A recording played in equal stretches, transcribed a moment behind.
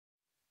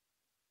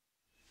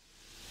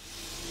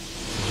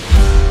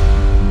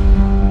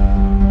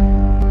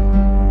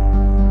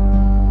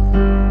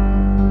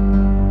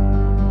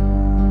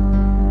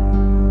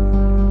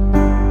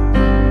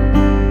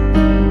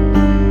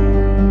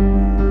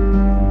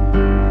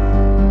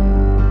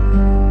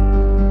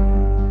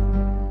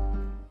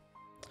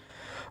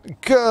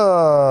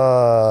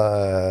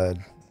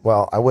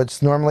I would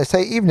normally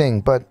say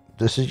evening, but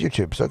this is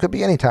YouTube, so it could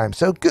be anytime.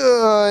 So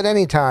good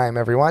anytime,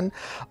 everyone.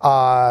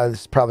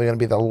 This is probably going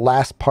to be the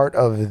last part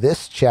of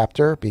this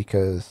chapter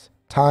because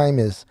time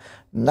is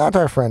not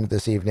our friend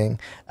this evening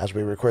as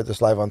we record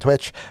this live on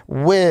Twitch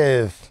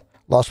with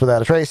Lost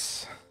Without a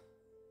Trace,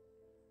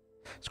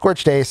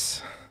 Scorched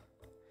Ace,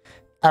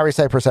 Ari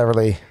Cypress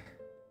Everly,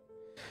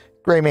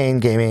 Greymane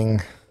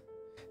Gaming,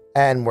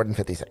 and More Than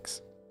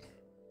 56.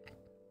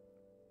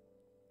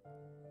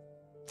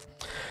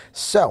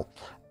 So,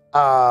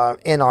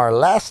 in our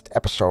last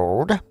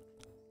episode,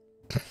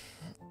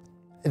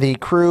 the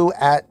crew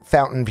at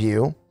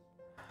Fountainview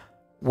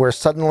were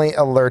suddenly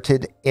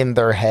alerted in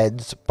their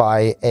heads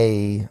by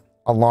a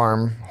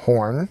alarm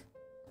horn,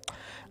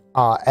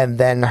 and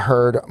then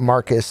heard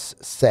Marcus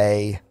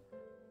say,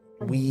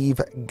 "We've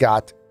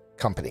got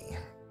company."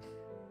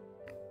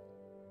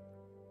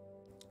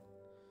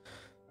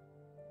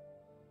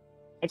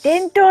 I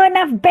didn't do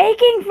enough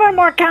baking for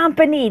more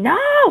company. No.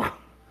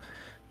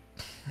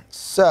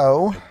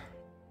 So,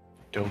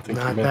 Don't think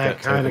Not you meant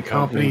that kind of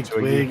company,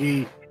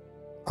 Twiggy.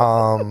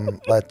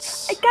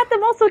 let's I got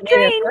them also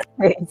trained.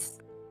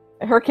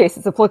 In her case,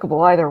 it's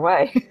applicable either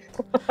way.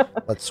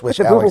 let's switch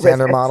The Google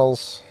Alexander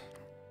biscuits.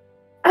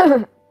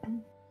 models.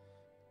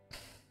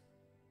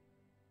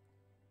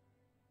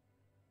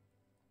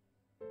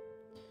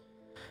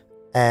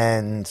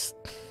 And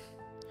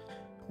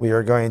we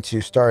are going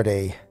to start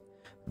a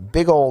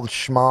big old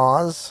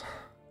schmoz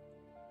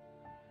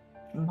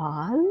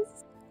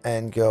Maz?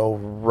 and go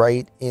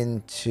right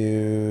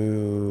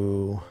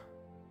into,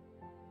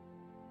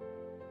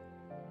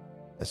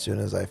 as soon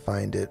as I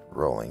find it,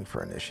 rolling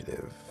for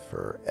initiative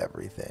for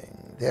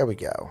everything. There we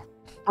go.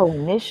 Oh,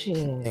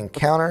 initiative.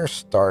 Encounter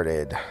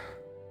started.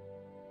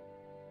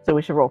 So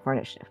we should roll for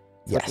initiative.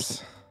 That's what you Yes.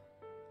 think.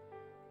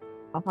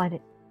 I'll find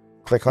it.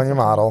 Click on your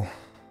model.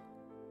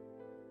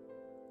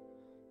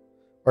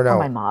 Or On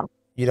my no, model.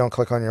 you don't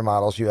click on your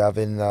models. You have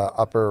in the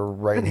upper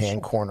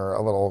right-hand corner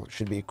a little,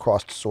 should be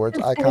crossed swords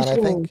icon, I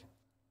think.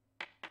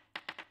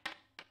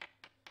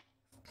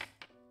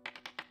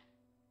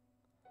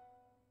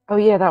 Oh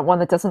yeah, that one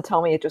that doesn't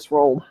tell me it just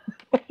rolled.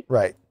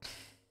 Right.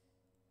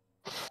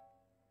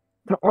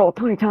 Don't roll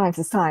 20 times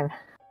this time.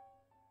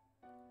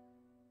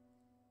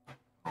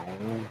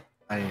 Oh,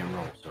 I didn't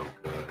roll so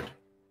good.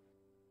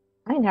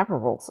 I never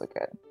roll so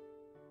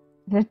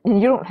good.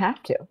 And you don't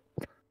have to.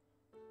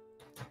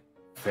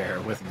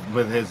 Fair.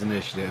 With his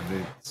initiative,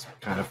 it's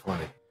kind of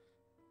funny.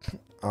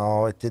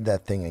 Oh, it did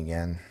that thing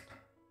again.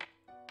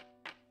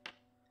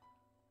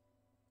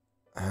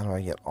 How do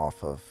I get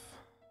off of...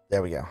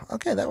 There we go.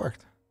 Okay, that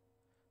worked.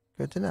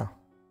 Good to know.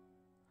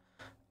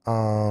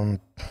 And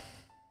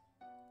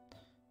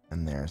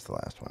there's the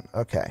last one.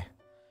 Okay.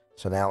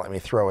 So now let me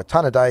throw a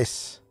ton of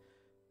dice.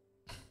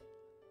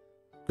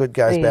 Good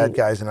guys, bad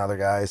guys, and other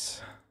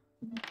guys.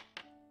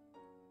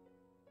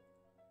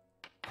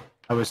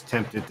 I was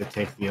tempted to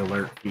take the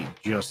alert feat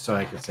just so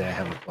I could say I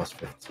have a plus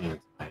 15 to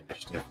my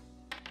initiative.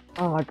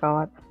 Oh my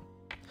god.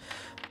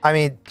 I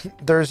mean,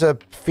 there's a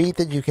feat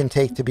that you can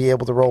take to be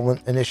able to roll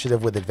an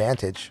initiative with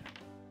advantage.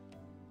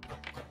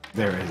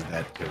 There is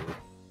that too.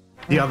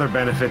 The other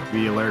benefit to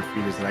the alert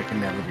feat is that I can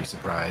never be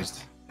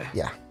surprised.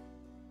 Yeah.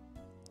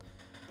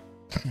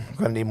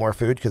 Gonna need more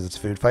food because it's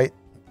a food fight.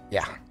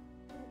 Yeah.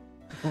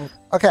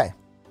 Okay.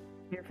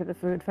 Here for the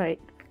food fight.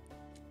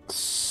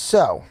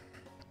 So,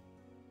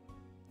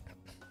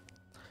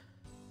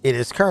 it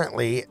is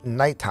currently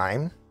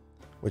nighttime,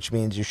 which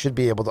means you should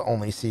be able to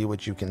only see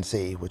what you can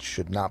see, which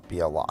should not be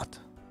a lot.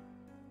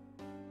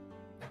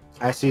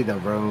 I see the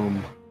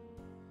room.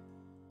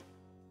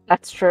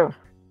 That's true.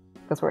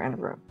 Because we're in a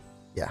room.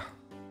 Yeah.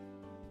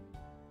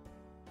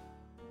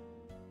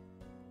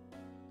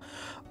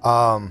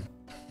 Oh,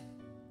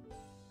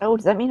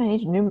 does that mean I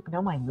need to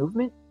know my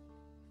movement?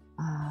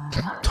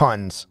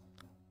 Tons.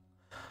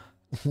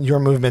 Your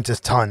movement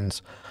is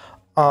tons.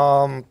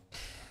 From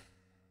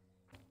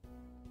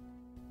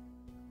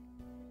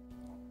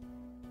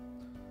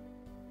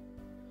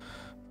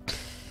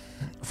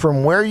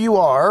where you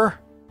are,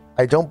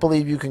 I don't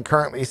believe you can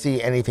currently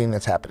see anything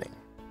that's happening.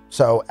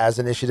 So as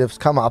initiatives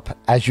come up,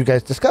 as you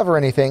guys discover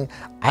anything,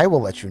 I will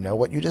let you know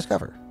what you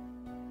discover.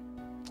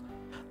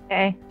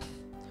 Okay.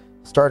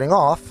 Starting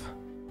off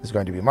is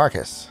going to be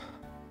Marcus.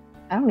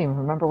 I don't even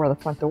remember where the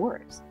front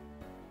door is.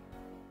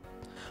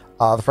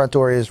 The front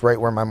door is right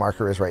where my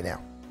marker is right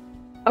now.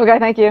 Okay,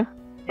 thank you.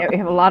 Yeah, we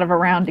have a lot of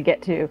around to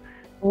get to.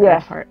 Yeah.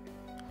 That part.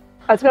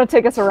 It's going to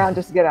take us around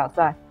just to get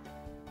outside.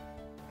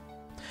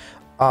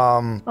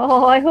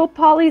 Oh, I hope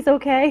Polly's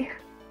okay.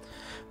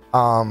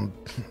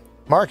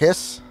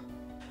 Marcus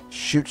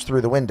shoots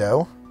through the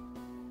window.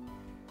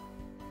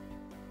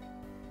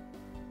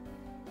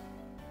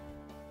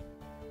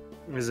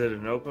 Is it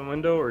an open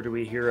window, or do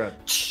we hear a...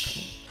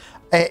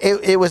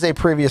 It was a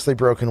previously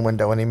broken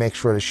window, and he makes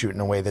sure to shoot in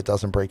a way that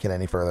doesn't break it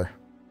any further.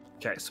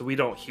 Okay, so we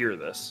don't hear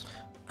this.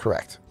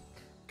 Correct.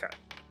 Okay.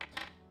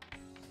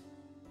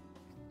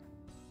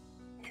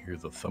 Hear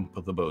the thump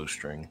of the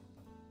bowstring.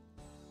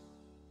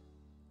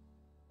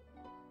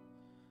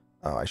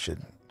 Oh, I should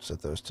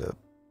set those to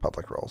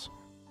public roles.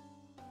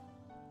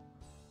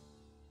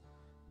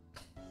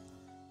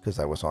 Because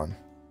I was on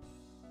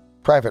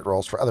private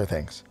roles for other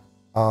things.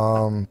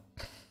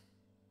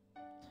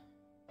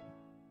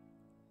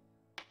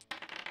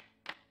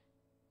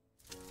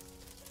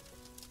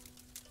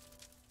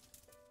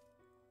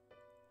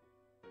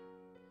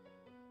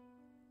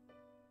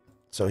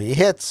 So he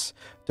hits,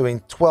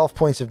 doing 12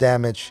 points of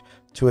damage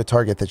to a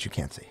target that you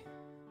can't see.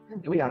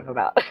 We don't know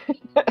about.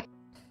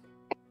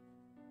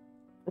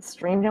 The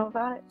stream know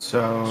about it?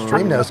 So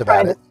Stream knows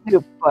about it.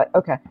 Snoop, but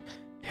okay.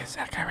 It's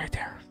that guy right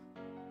there.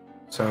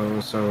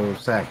 So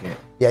second.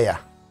 Yeah.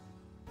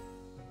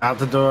 Out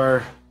the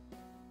door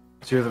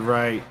to the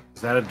right.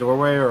 Is that a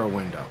doorway or a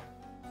window?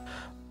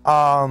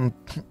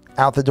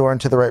 Out the door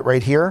and to the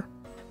right here.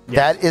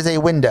 Yes. That is a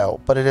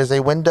window, but it is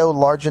a window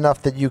large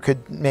enough that you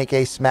could make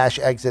a smash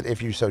exit if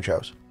you so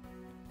chose.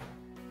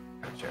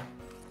 Gotcha.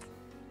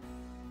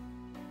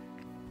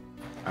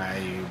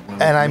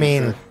 And I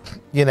mean,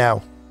 you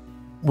know,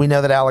 we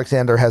know that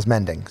Alexander has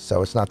mending,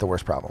 so it's not the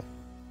worst problem.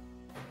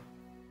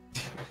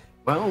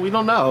 Well, we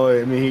don't know.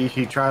 I mean,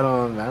 he tried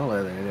on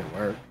Vanilla and it didn't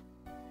work.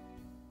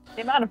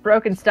 The amount of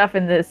broken stuff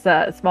in this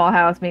small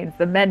house means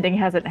the mending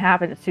hasn't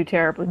happened too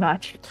terribly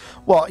much.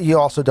 Well, you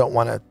also don't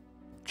want to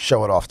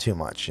show it off too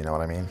much, you know what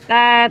I mean?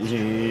 That's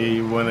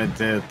He wanted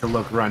to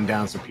look run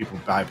down so people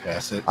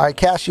bypass it. All right,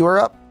 Cass, you are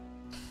up.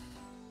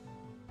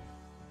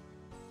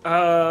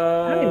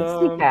 I don't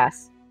even see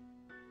Cass.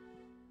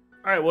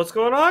 All right, what's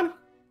going on?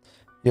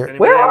 You're-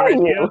 Where have are an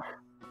idea? you?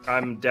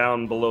 I'm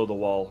down below the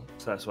wall,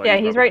 so that's why. Yeah,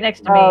 you he's probably- right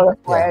next to me. Oh,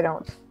 that's why Yeah. I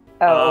don't.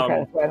 Oh, okay. Um,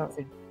 That's why I don't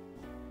see.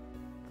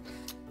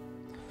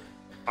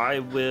 I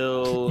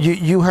will.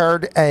 You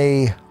heard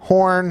a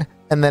horn,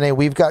 and then a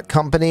 "we've got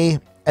company,"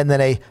 and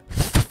then a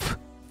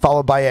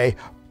followed by a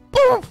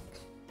poof.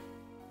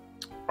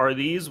 Are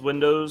these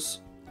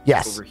windows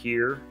Yes. over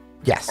here?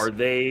 Yes. Are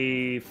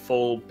they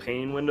full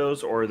pane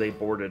windows or are they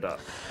boarded up?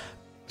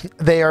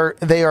 They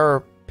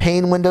are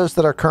pane windows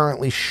that are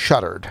currently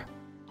shuttered,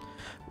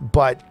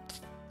 but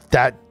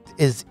that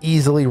is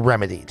easily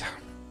remedied.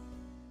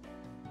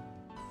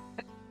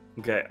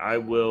 Okay, I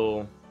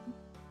will.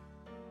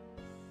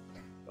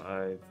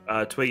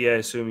 Twiggy, I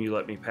assume you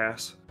let me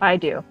pass. I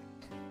do.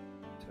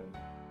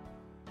 10,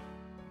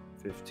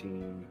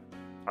 15.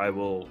 I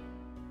will,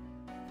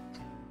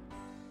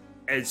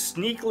 as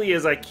sneakily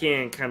as I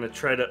can, kind of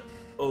try to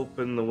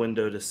open the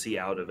window to see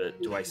out of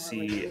it. Do I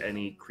see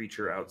any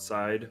creature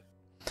outside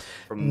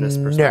from this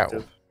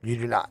perspective? No, you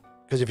do not.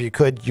 Because if you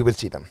could, you would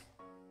see them.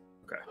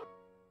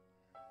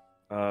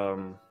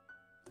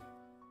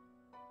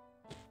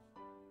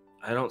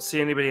 I don't see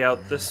anybody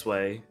out this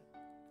way.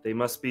 They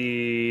must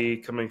be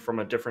coming from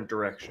a different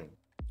direction.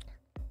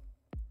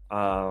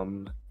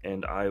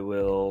 And I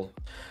will.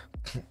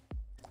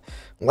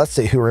 Let's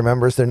see who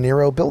remembers their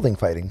Nero building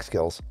fighting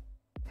skills.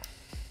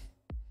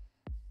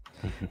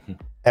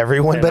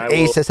 Everyone And but I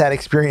Ace will- has had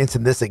experience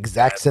in this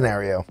exact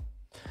scenario.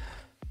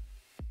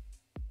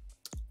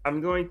 I'm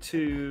going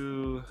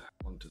to.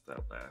 When did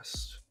that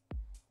last?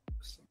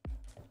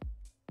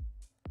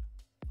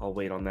 I'll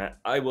wait on that.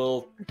 I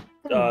will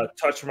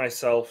touch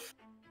myself,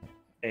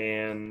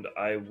 and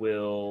I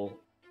will.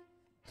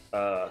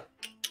 Let's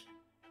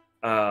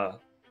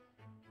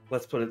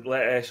put it.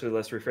 Let's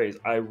rephrase.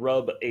 I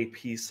rub a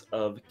piece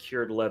of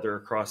cured leather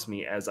across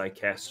me as I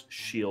cast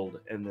shield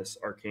in this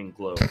arcane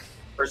glow.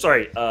 Or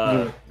sorry,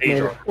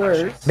 mage armor.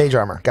 actually. Mage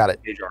armor, got it.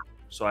 Mage armor.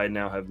 So I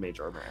now have mage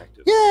armor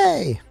active.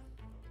 Yay!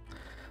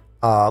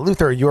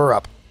 Luther, you're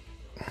up.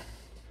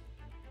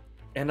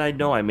 And I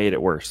know I made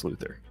it worse,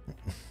 Luther.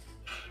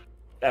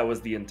 That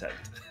was the intent.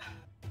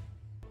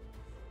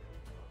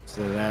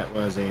 So that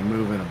was a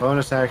move and a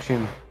bonus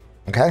action.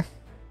 Okay.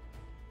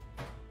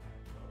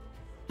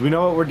 Do we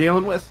know what we're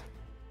dealing with?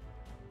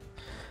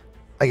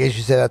 I guess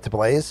you say that to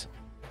Blaze.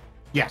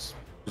 Yes.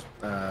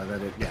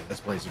 That's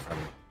Blaze in front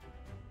of me.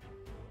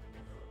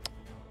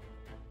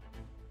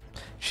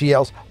 She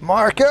yells,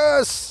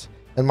 Marcus!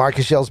 And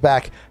Marcus yells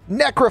back,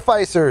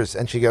 Necroficers!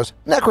 And she goes,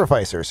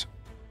 Necroficers.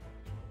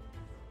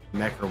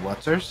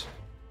 Necro-whatsers?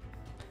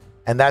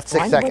 And that's 6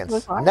 Why did we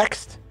seconds. go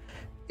Next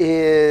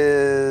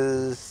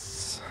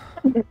is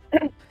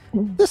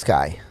this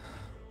guy.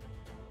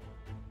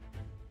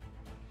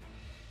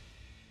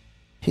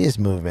 His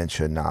movement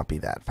should not be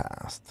that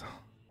fast.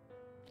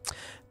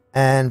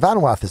 And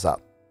Vanwath is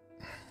up.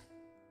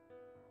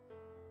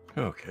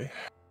 Okay.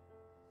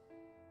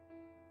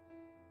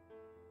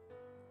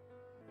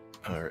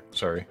 All right.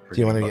 Sorry. Do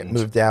you want to get buttons.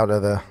 moved out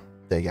of the...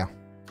 There you go.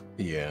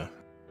 Yeah.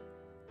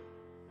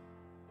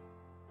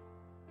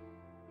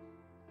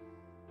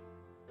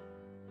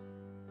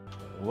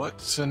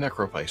 What's a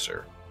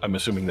necroficer? I'm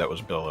assuming that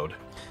was bellowed.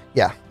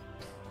 Yeah.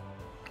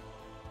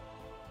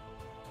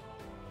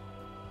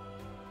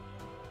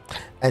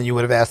 And you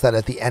would have asked that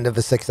at the end of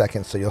the 6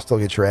 seconds, so you'll still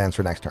get your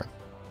answer next turn.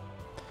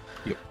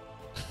 Yep.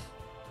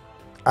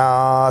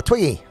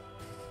 Twiggy.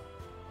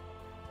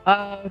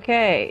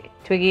 Okay,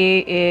 Twiggy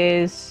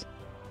is.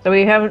 So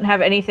we haven't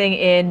have anything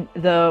in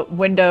the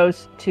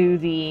windows to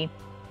the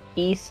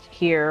east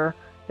here.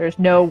 There's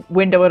no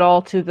window at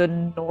all to the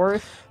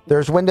north?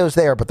 There's windows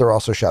there, but they're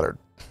also shuttered.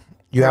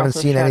 You They're haven't also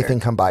seen shuttered. anything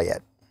come by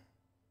yet.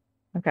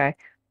 Okay.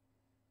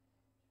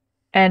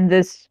 And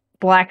this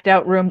blacked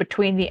out room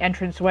between the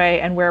entranceway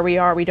and where we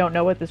are, we don't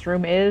know what this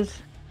room is?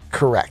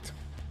 Correct.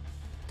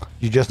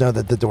 You just know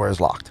that the door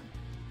is locked.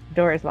 The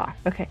door is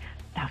locked. Okay.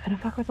 Not gonna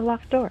fuck with the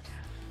locked door.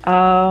 You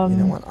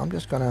know what? I'm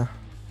just gonna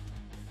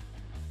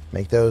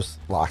make those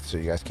locked so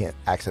you guys can't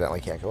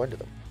go into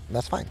them. And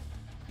that's fine.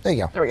 There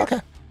you go. There we go.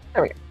 Okay.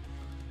 There we go.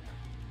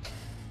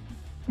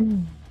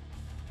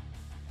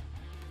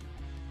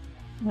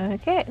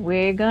 Okay,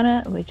 we're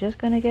just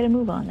gonna get a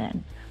move on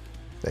then.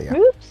 There you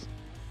go. Oops.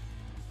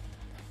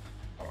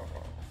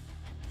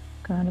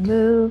 Gonna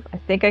move. I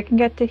think I can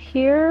get to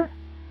here.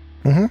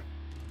 Mm-hmm.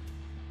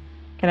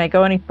 Can I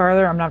go any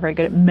farther? I'm not very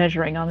good at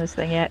measuring on this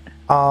thing yet.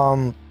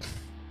 I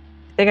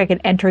think I can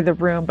enter the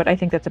room, but I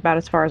think that's about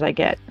as far as I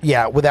get.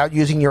 Yeah, without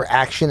using your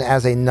action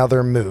as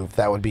another move,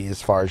 that would be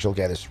as far as you'll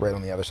get. Is right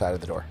on the other side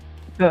of the door.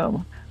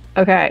 Boom.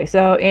 Okay,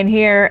 so in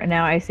here,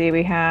 now I see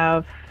we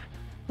have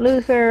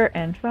Luther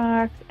and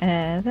Fox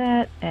and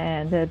that,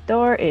 and the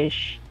door is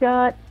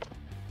shut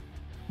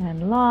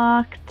and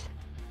locked.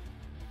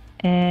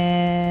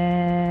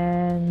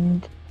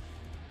 And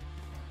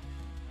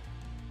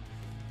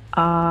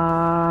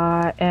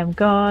I am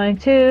going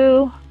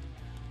to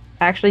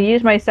actually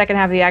use my second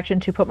half of the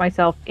action to put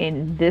myself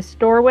in this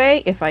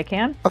doorway if I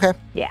can. Okay.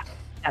 Yeah,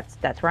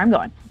 that's where I'm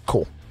going.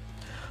 Cool.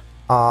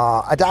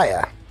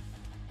 Adaya.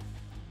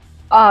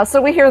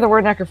 So we hear the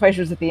word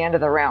Necroficers at the end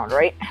of the round,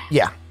 right?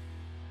 Yeah,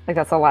 Like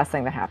that's the last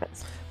thing that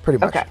happens. pretty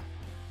much. Okay.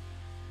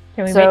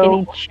 Can we So- make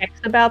any checks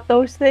about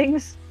those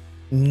things?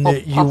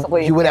 Well,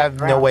 possibly You would at have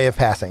the no round. way of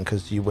passing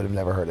because you would have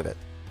never heard of it.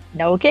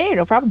 No, okay,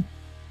 no problem.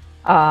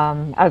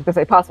 I was gonna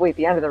say possibly at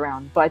the end of the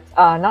round, but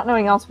not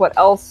knowing what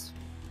else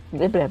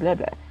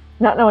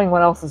not knowing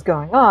what else is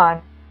going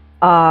on,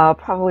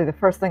 probably the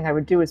first thing I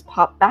would do is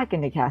pop back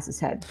into Cass's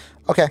head.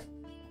 Okay.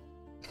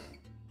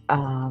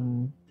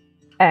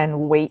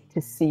 And wait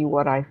to see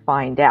what I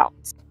find out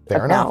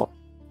Fair about enough.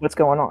 what's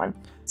going on.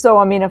 So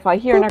I mean, if I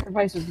hear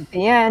Necroficers at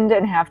the end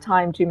and have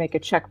time to make a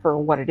check for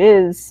what it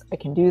is, I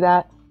can do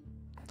that.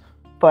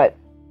 But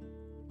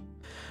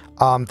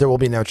There will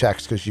be no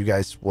checks because you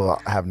guys will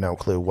have no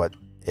clue what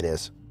it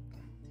is.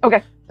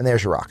 okay, And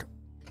there's your rock.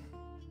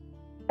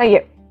 thank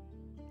you.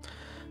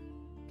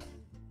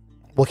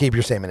 We'll keep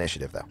your same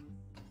initiative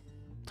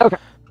though. Okay.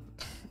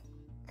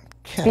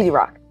 Okay. Speedy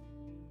rock.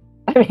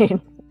 I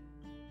mean,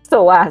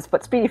 still last,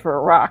 but speedy for a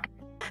rock.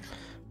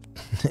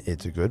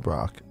 It's a good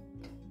rock.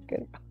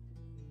 Good.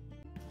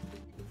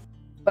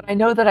 But I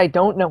know that I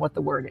don't know what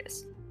the word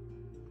is.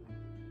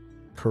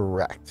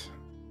 Correct.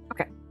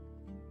 Okay.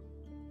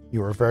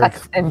 You were very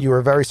And you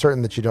were very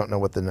certain that you don't know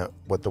what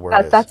the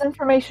word is. that's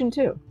information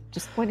too.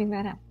 Just pointing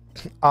that out.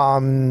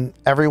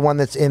 Everyone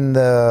that's in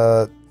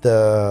the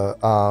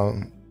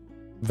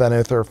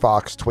Venuther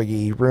Fox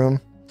Twiggy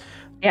room.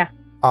 Yeah.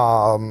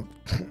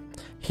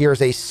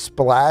 Hears a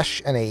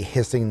splash and a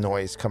hissing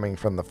noise coming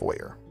from the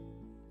foyer.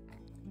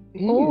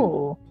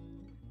 Ooh.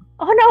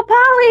 Oh no,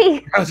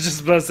 Polly! I was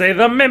just about to say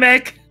the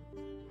mimic.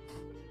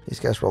 These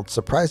guys rolled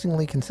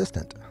surprisingly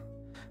consistent.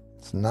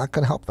 It's not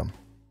going to help them.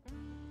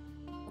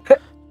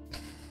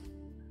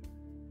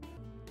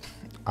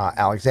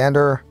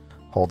 Alexander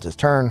holds his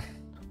turn.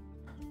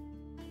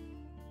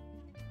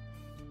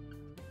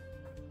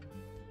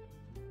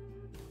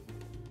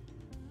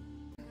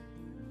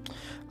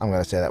 I'm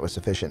going to say that was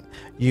sufficient.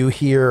 You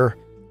hear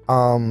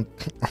a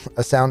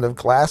sound of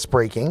glass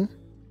breaking,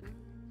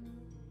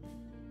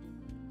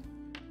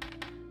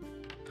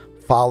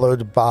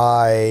 followed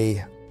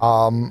by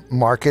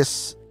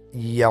Marcus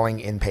yelling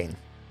in pain.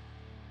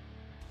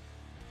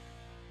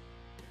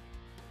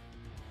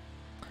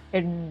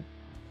 And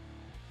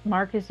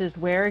Marcus is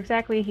where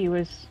exactly? He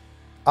was...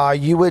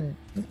 You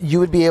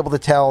would be able to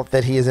tell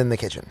that he is in the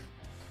kitchen.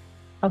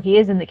 Oh, he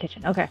is in the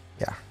kitchen. Okay.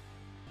 Yeah.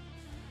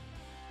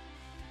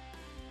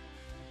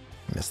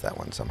 Missed that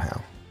one somehow.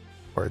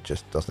 Or it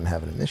just doesn't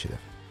have an initiative.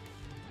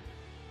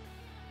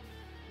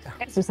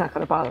 It's just not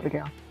going to bother the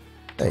girl.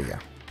 There you go.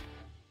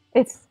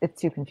 It's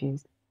too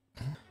confused.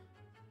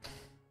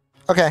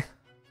 Okay.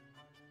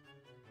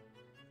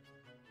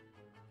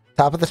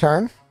 Top of the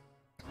turn.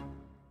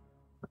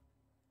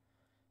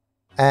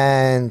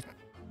 And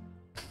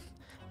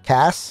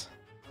Cass,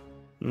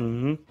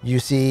 Mm-hmm. you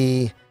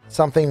see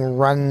something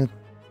run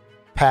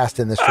past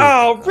in the street.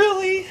 Oh,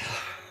 really?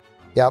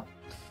 Yep.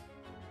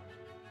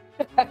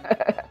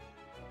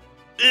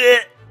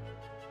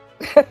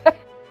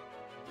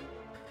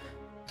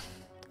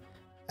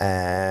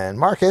 And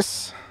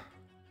Marcus.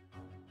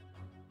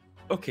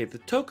 Okay, the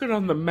token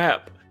on the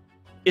map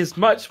is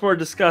much more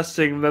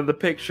disgusting than the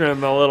picture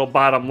in the little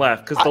bottom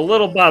left, because the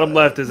little bottom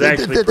left is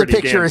actually The pretty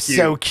picture damn is cute.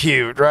 so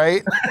cute,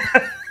 right?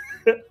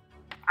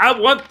 I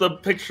want the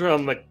picture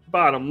on the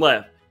bottom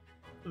left.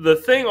 The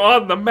thing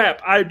on the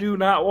map, I do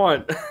not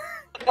want.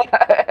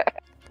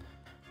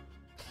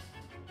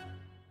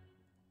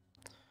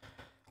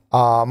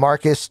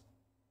 Marcus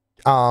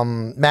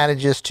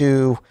manages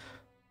to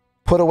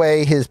put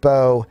away his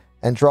bow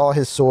and draw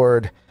his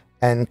sword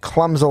and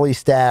clumsily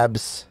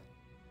stabs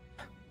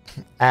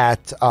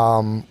at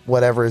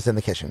whatever is in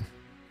the kitchen,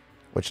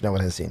 which no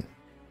one has seen.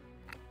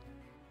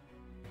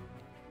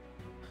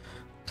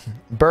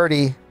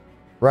 Birdie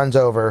runs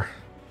over,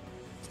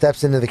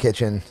 steps into the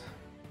kitchen.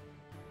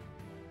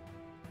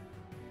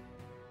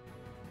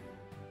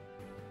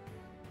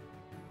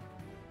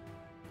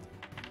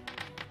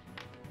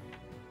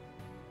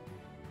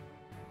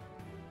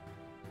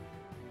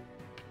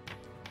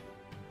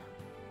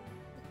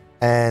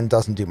 And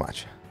doesn't do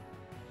much.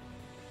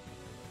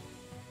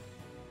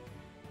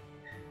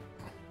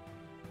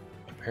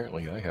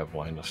 Apparently, I have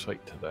line of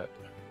sight to that.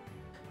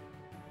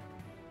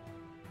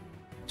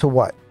 To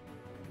what?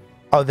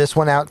 Oh, this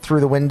one out through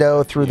the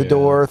window, through the Yeah.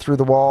 door, through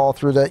the wall,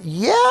 through the...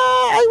 Yeah,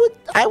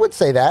 I would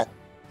say that.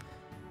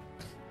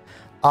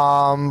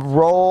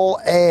 Roll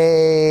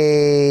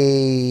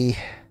a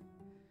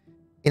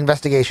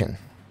investigation.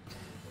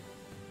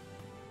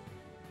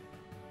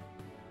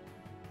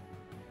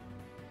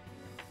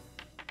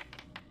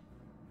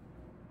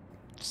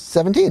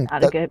 $17.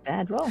 Not a good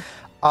bad roll.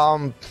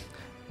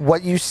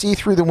 What you see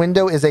through the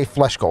window is a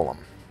flesh golem.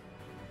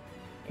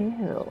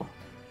 Ew.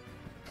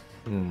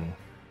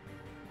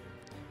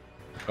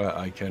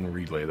 I can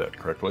relay that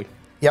correctly.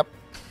 Yep.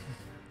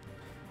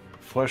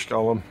 Flesh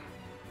golem.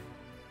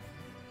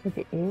 Look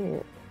at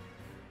it.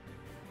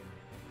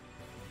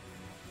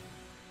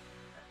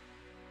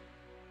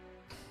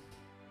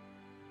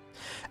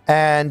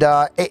 And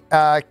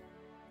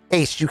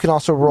Ace, you can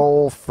also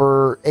roll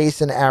for...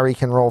 Ace and Ari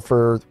can roll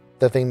for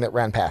the thing that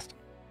ran past.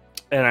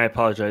 And I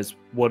apologize.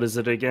 What is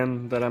it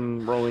again that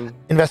I'm rolling?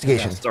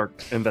 Investigation. Start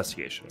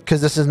investigation. Because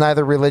this is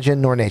neither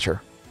religion nor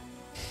nature.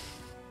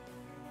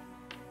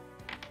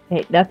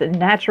 Ain't nothing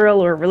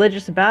natural or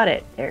religious about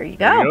it. There you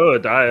There go. you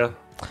go,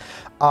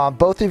 Adaya.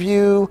 Both of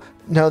you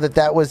know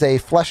that was a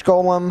flesh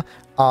golem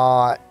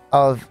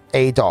of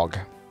a dog.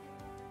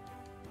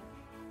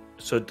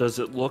 So does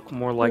it look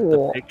more like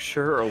Cool. the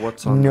picture or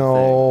what's on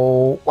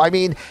No, I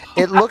mean,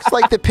 it looks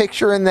like the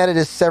picture in that it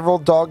is several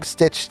dogs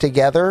stitched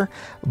together,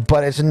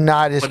 but it's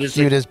not as But is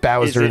cute it- as the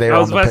Bowser thing? there I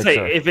on was the about to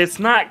picture. say, if it's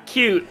not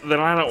cute, then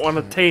I don't want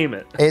to tame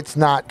it. It's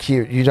not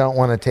cute. You don't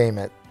want to tame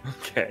it.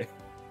 Okay.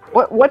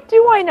 What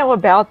do I know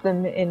about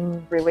them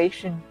in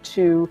relation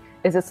to?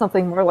 Is it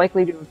something more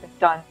likely to have been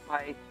done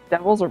by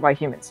devils or by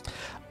humans?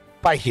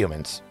 By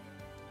humans.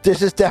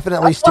 This is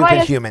definitely That's what I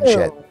stupid human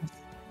shit. assumed.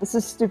 This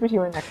is stupid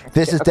human necromancy.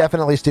 This is Okay.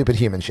 definitely stupid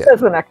human shit.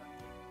 Says the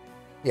necromancy.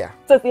 Yeah.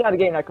 Says the out of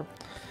game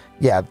necromancy.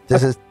 Yeah,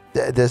 this is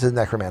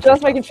necromancy. Just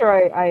stuff. making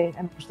sure I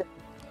understand.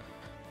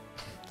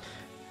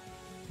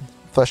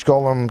 Flesh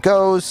golem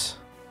goes,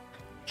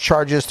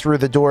 charges through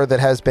the door that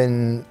has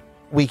been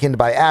weakened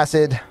by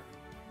acid,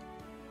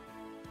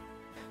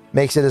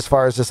 makes it as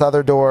far as this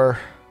other door,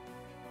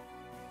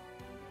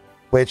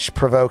 which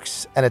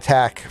provokes an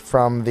attack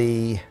from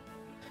the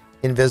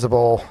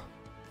invisible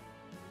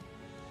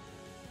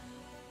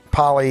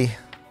Polly.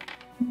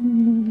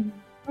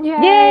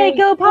 Yay,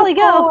 go, Polly,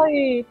 go!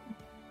 Polly!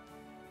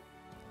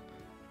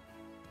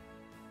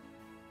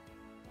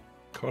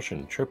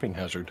 Caution, tripping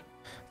hazard.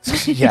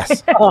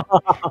 Yes.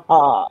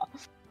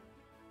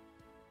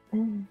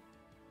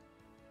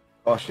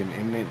 Caution,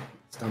 imminent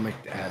stomach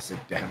acid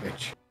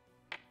damage.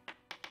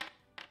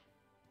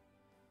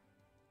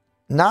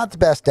 Not the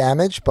best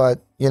damage, but,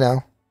 you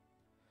know,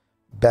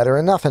 better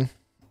than nothing.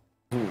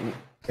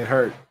 It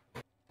hurt.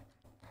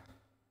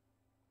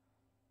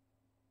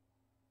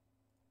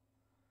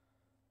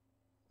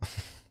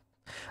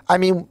 I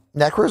mean,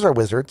 necros are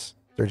wizards.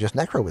 They're just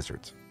necro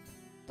wizards.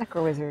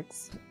 Necro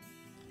wizards.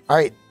 All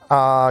right.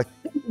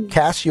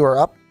 Cass, you are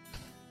up.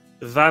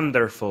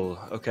 Wonderful.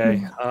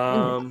 Okay.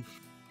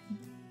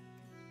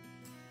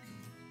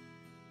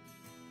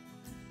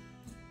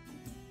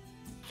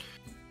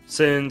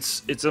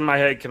 Since it's in my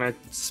head, can I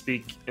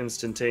speak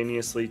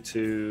instantaneously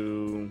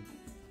to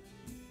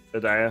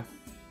Adaya?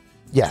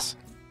 Yes.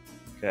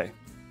 Okay.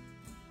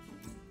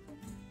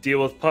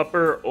 Deal with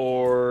Pupper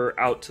or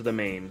out to the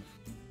main?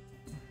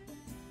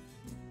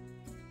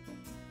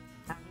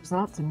 Matters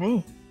not to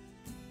me.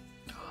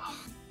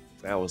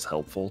 That was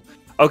helpful.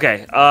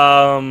 Okay.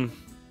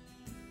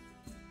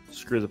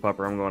 Screw the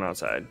Pupper. I'm going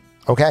outside.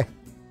 Okay.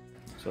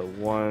 So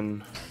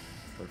 1,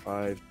 4,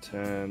 5,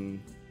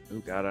 10. Oh,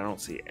 God, I don't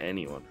see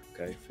anyone.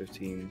 Okay,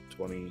 15,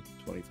 20,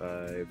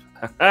 25.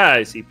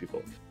 I see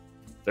people.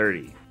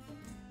 30.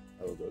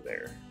 I will go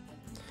there.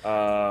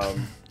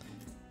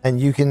 And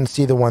you can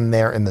see the one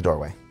there in the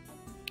doorway.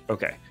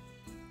 Okay.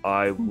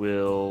 I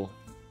will...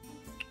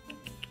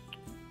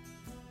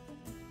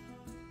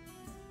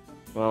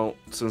 Well,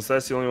 since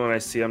that's the only one I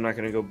see, I'm not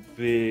going to go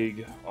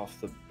big off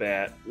the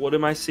bat. What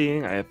am I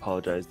seeing? I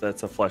apologize.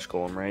 That's a flesh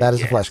golem, right? That is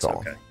a Yes, flesh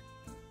golem.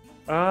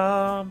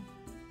 Okay.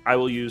 I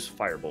will use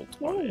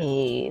Firebolt on it.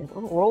 Hey,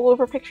 little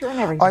rollover picture and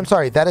everything. Oh, I'm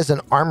sorry. That is an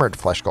armored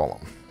flesh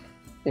golem.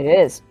 It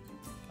is.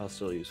 I'll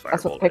still use Firebolt.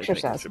 That's what the picture I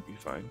think it says. should be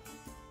fine.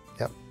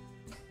 Yep.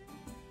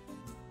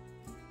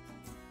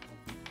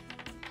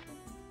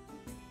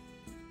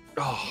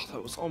 Oh,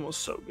 that was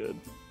almost so good.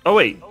 Oh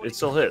wait, it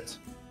still hits.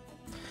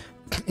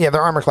 Yeah,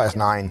 they're armor class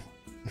 9.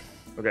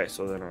 Okay,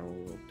 so then I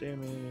will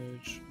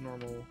damage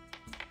normal.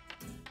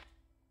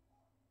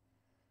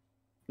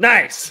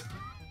 Nice.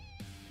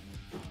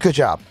 Good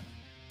job.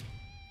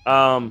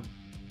 Hold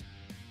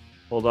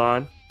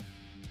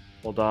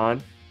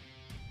on.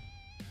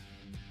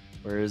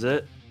 Where is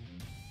it?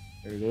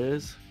 There it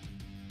is.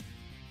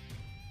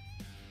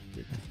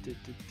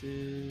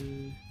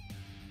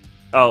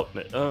 Oh,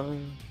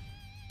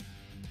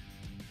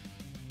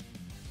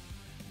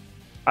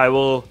 I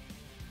will,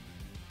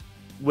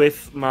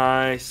 with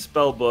my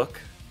spell book,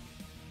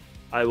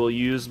 I will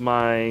use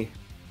my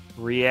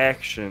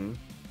reaction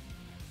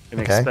and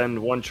Okay. expend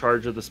 1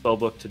 charge of the spell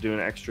book to do an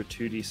extra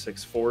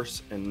 2d6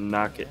 force and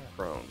knock it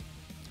prone.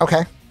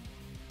 Okay.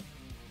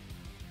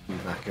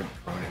 Knock it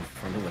prone in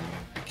front of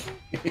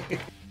the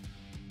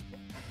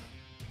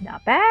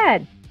Not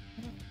bad.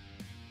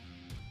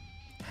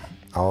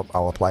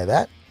 I'll apply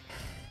that.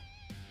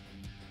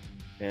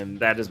 And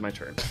that is my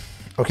turn.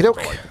 Okie That's all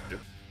I doke. can do.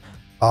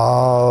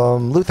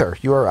 Luther,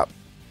 you are up.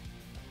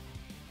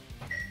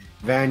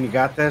 Van, you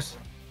got this?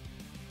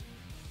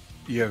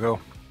 Yeah, go.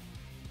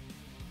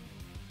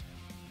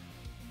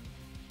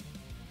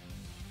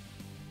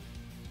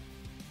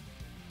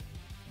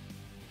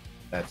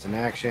 That's an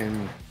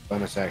action.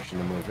 Bonus action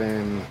to move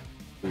in.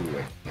 Ooh,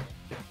 I can't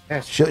get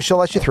past. She'll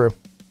let you through.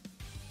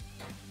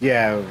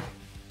 Yeah,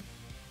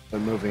 but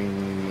moving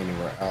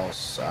anywhere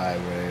else, I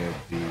would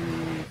be.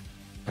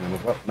 Can I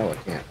move up? No, I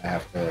can't. I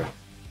have to.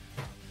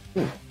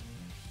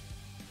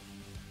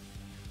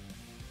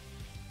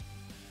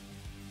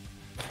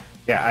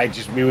 Yeah,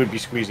 we would be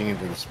squeezing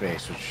into the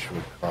space, which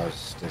would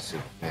cause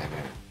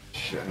disadvantage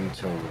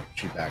until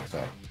she backs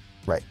up.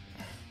 Right.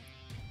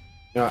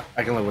 You know what?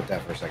 I can live with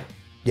that for a second.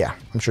 Yeah,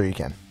 I'm sure you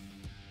can.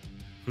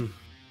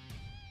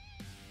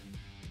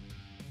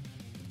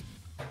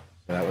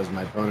 So that was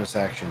my bonus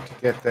action to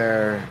get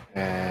there,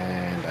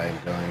 and I'm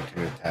going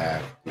to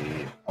attack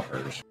the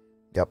uppers.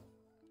 Yep.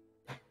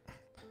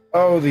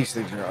 Oh, these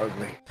things are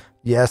ugly.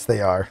 Yes,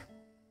 they are.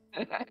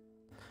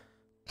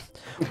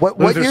 What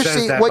Luther you're says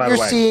seeing? that, What by you're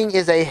the way. seeing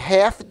is a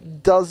half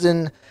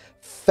dozen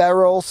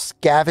feral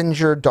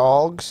scavenger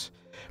dogs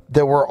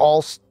that were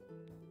all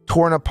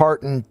torn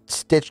apart and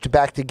stitched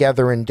back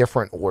together in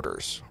different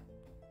orders.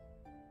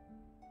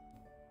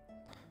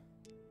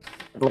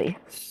 Lovely.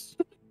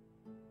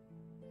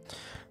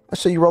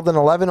 So you rolled an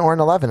 11 or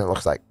an 11, it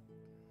looks like.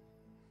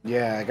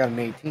 Yeah, I got an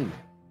 18.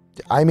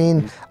 I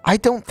mean, I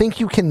don't think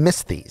you can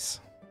miss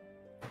these.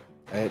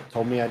 It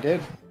told me I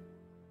did.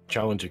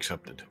 Challenge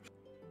accepted.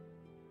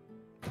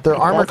 Their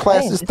armor That's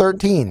class fine. is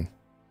 13.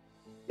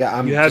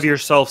 Yeah, You have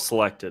yourself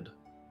selected.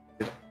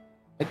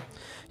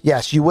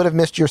 Yes, you would have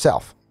missed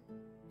yourself.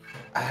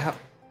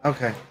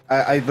 Okay.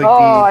 I like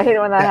Oh, I hate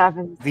it when that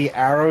happens. the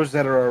arrows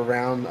that are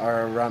around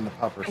the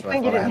pupper, so I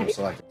think you thought I didn't had them hit-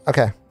 selected.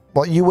 Okay.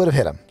 Well, you would have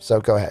hit him,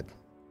 so go ahead.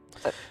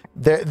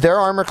 Their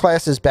armor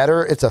class is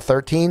better. It's a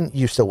 13.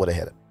 You still would have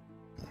hit it.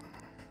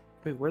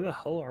 Wait, where the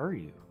hell are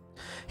you?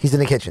 He's in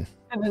the kitchen.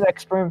 In the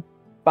next room,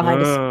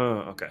 behind us.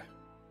 Okay.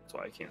 That's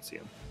why I can't see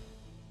him.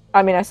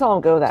 I mean, I saw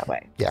him go that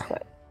way. Yeah.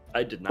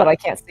 I did not. But I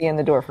can't see in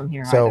the door from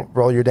here. So either.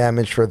 roll your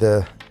damage for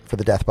the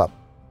death pup.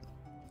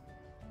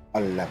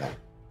 11.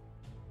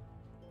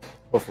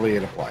 Hopefully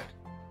it applied.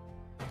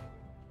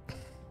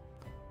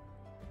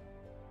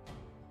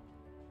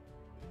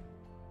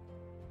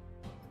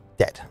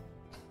 Dead.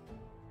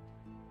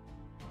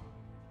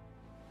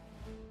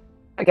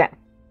 Again,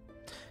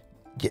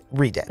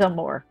 Re-dead. Some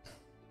more.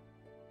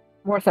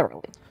 more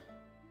thoroughly.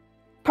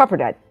 Proper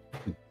dead.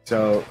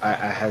 So I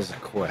has a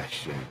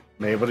question.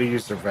 Am I able to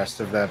use the rest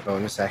of that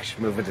bonus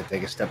action movement to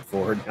take a step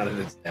forward now that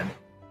it's dead?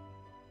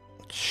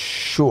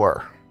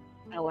 Sure.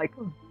 I like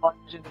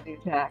lunge into the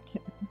attack.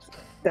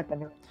 Step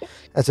into it.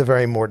 That's a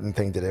very Morden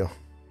thing to do.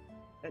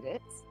 It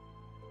is.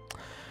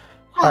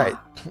 All right.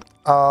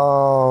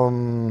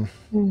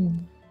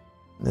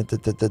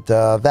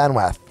 Van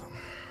Wath.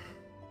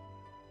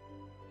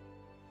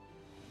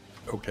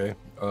 Okay.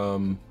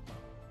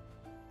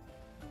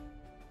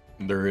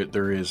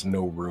 There is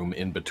no room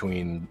in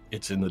between.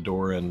 It's in the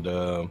door, and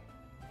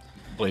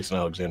Blaze and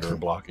Alexander are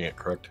blocking it.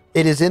 Correct.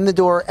 It is in the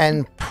door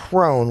and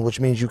prone, which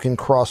means you can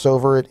cross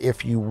over it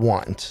if you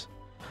want.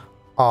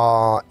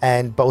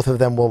 And both of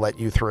them will let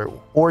you through.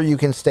 Or you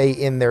can stay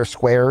in their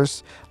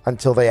squares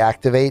until they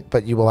activate,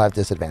 but you will have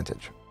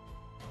disadvantage.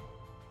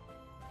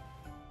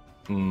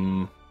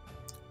 I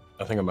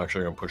think I'm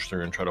actually going to push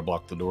through and try to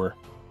block the door.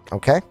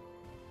 Okay?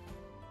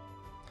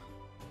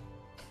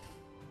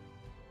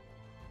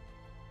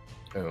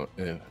 Oh,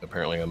 and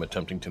apparently, I'm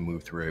attempting to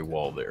move through a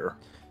wall there.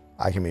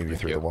 I can move you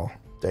through you. the wall.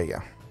 There you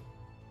go.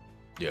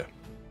 Yeah.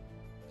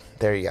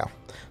 There you go.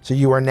 So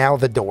you are now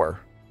the door.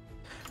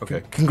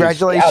 Okay.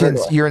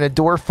 Congratulations. door. You're in a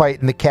door fight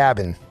in the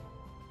cabin.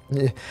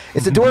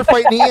 It's a door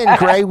fight in the inn,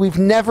 Gray. We've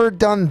never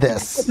done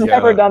this. Yeah.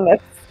 Never done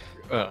this.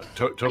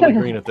 Totally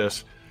green at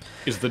this.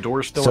 Is the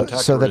door still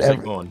intact, or is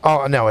it gone?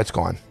 Oh no, it's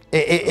gone.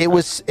 It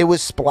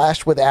was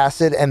splashed with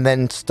acid and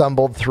then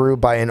stumbled through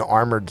by an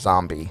armored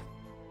zombie.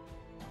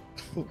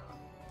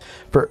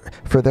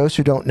 For those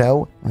who don't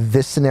know,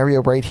 this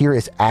scenario right here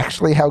is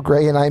actually how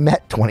Gray and I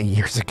met 20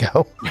 years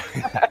ago.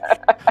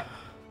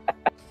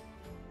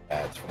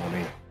 That's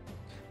funny.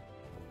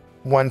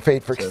 One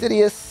fate for So-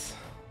 Xidius.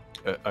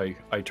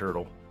 I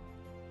turtle.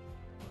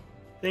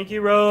 Thank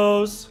you,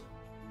 Rose.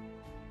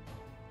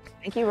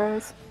 Thank you,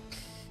 Rose.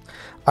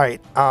 All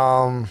right.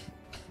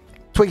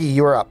 Twiggy,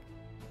 you are up.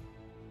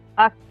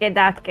 Okay,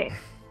 okay.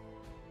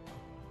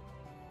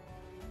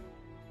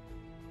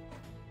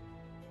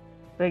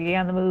 Boogie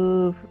on the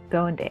move,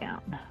 going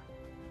down.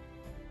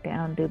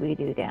 Down, doobie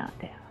doo, down,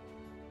 down.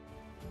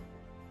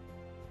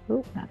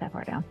 Ooh, not that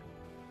far down.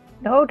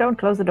 No, don't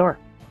close the door.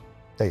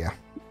 There you go.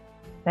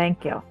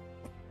 Thank you.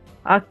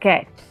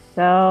 Okay,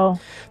 so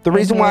The in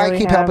reason why here I we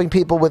keep have- helping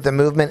people with the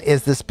movement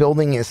is this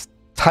building is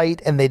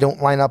tight and they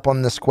don't line up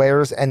on the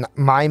squares, and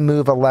my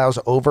move allows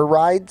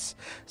overrides,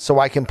 so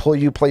I can pull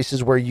you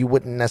places where you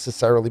wouldn't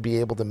necessarily be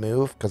able to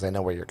move because I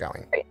know where you're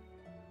going.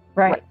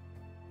 right.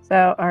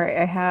 So all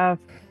right,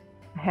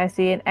 I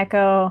see an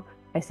Echo.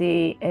 I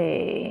see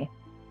a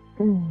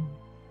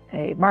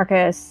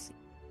Marcus,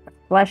 a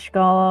Flesh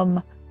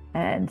Golem,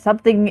 and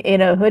something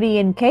in a hoodie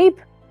and cape.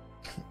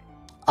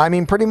 I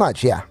mean, pretty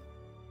much, yeah.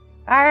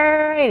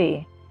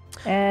 Alrighty.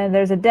 And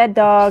there's a dead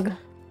dog.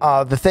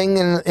 The thing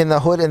in the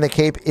hood and the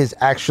cape is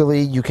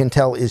actually, you can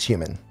tell, is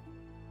human.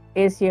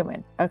 Is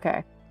human. Okay.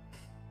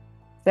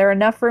 Is there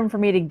enough room for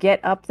me to get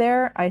up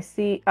there? I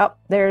see. Oh,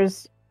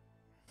 there's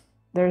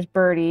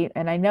Birdie,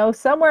 and I know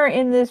somewhere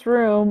in this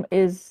room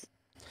is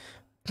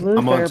Luther.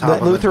 I'm on top but-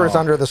 of the Luther is dog.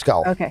 under the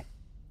skull. Okay.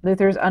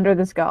 Luther's under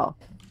the skull.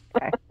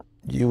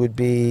 You would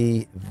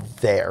be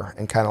there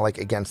and kind of like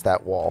against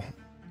that wall.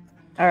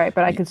 All right,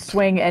 but I could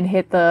swing and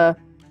hit the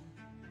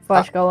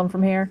flesh golem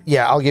from here.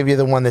 Yeah, I'll give you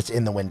the one that's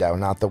in the window,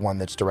 not the one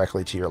that's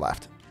directly to your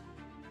left.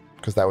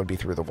 Because that would be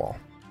through the wall.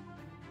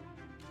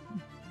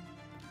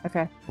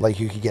 Okay. Like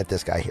you could get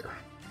this guy here.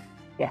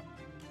 All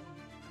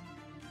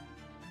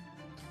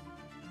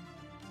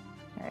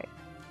right.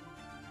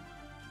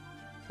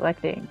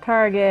 Selecting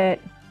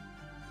target.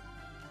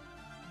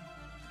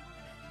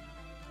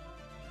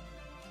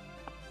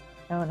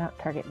 No, not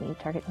target me.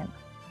 Target him.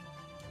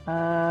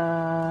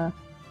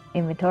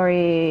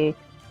 Inventory.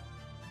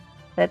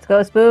 Let's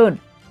go, Spoon.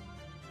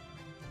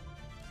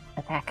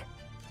 Attack.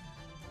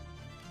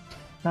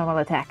 Normal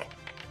attack.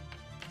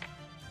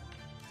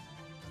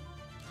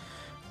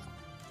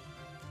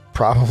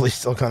 Probably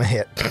still going to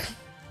hit.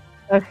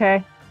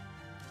 Okay.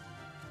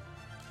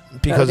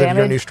 Because of your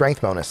damage? new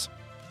strength bonus.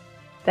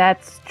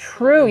 That's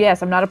true.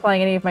 Yes, I'm not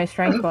applying any of my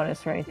strength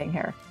bonus or anything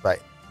here. Right.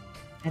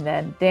 And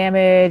then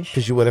damage.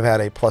 Because you would have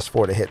had a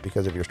 +4 to hit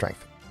because of your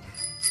strength.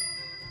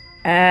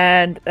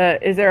 And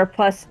is there a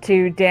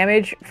 +2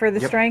 damage for the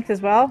Yep. strength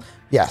as well?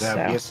 Yes. That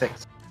would be So- a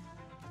 6.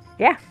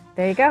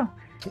 There you go.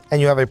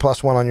 And you have a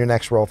 +1 on your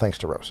next roll thanks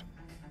to Rose.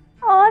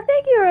 Oh,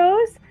 thank you,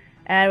 Rose.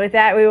 And with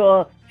that, we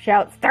will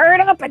shout, "Stir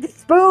it up at the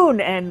spoon!"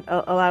 and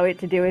allow it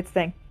to do its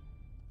thing.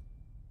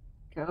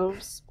 Go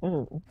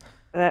Spoon.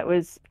 That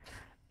was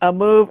a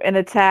move and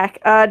attack.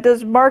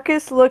 Does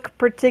Marcus look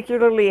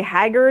particularly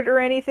haggard or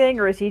anything,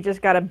 or has he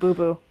just got a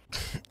boo-boo?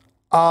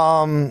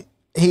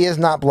 He is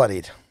not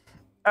bloodied.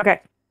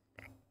 Okay.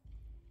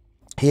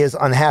 He is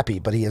unhappy,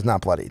 but he is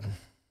not bloodied.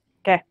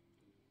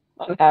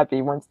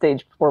 Unhappy, one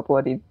stage before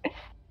bloodied.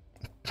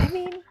 I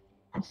mean,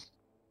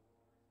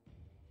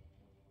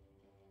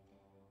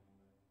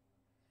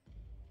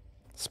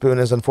 Spoon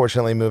is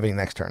unfortunately moving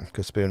next turn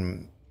because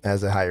Spoon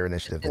has a higher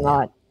initiative than you.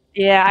 Not.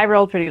 yeah, I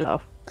rolled pretty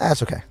low.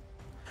 That's okay.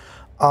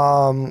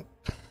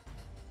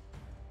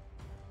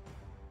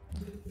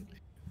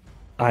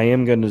 I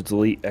am going to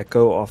delete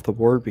Echo off the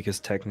board because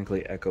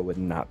technically Echo would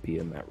not be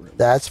in that room.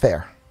 That's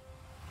fair.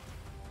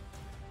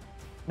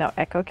 No,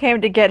 Echo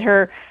came to get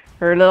her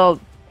little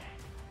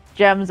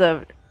gems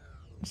of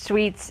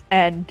sweets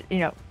and,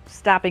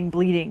 stopping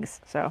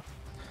bleedings. So,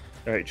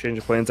 All right, change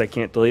of plans. I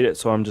can't delete it,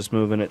 so I'm just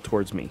moving it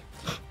towards me.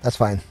 That's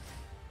fine.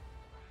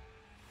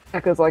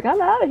 Echo's like, I'm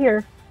out of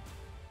here.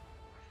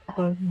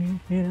 My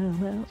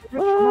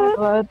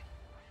blood.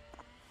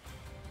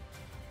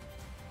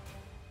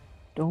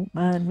 don't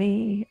mind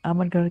me. I'm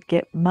gonna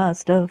get my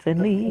stuff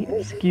and leave.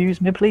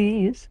 Excuse me,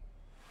 please.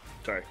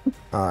 Sorry.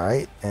 All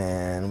right,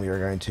 and we are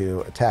going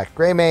to attack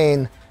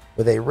Greymane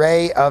with a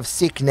Ray of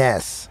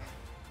Sickness.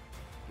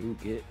 You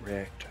get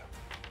wrecked.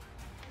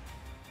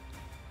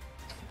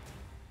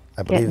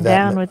 I believe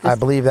down that. with I this-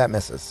 believe that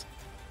misses.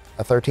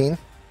 A 13.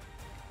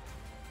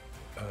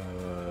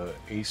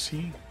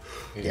 AC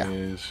Yeah.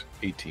 is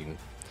 18.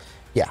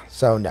 Yeah.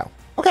 So no.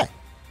 Okay.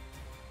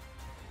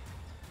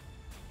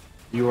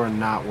 You are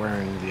not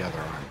wearing the other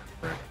armor,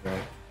 correct?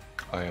 Right?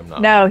 I am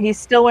not. No, he's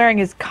still wearing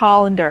his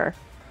colander.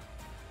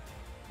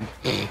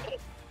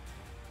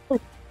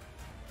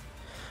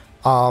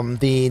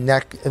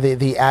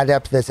 The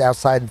adept that's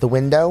outside the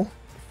window,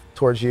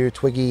 towards you,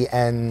 Twiggy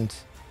and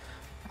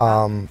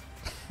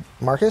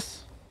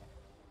Marcus,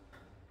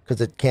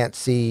 because it can't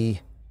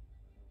see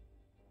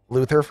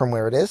Luther from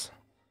where it is.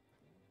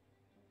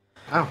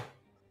 Oh.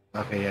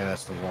 Okay, yeah,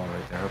 that's the wall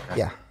right there. Okay.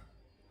 Yeah.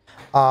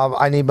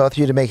 I need both of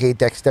you to make a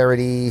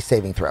dexterity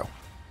saving throw.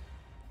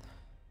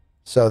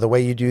 So the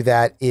way you do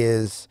that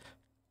is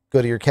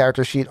go to your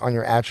character sheet on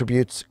your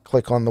attributes,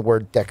 click on the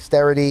word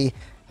dexterity,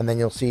 and then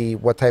you'll see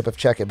what type of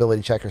check,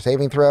 ability check or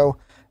saving throw,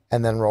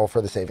 and then roll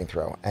for the saving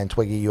throw. And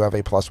Twiggy, you have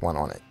a +1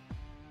 on it.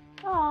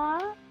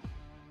 Aww.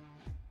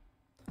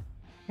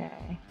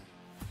 Okay.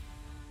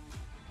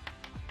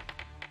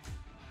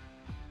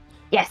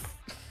 Yes.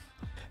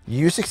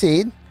 You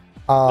succeed.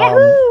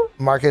 Yahoo!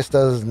 Marcus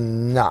does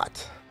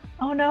not.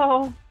 Oh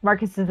no.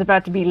 Marcus is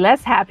about to be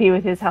less happy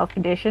with his health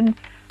condition.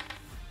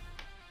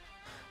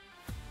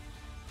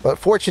 But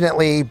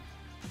fortunately,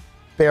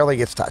 barely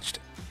gets touched.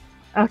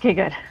 Okay,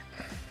 good.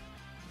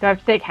 Do I have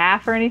to take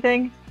half or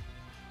anything?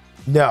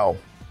 No.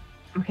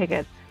 Okay,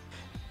 good.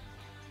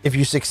 If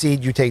you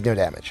succeed, you take no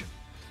damage.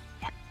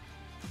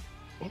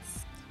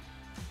 Yes.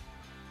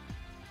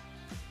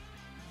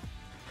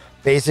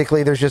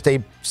 Basically, there's just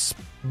a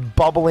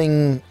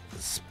bubbling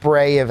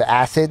spray of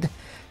acid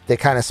that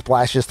kind of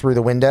splashes through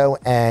the window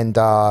and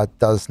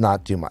does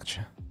not do much.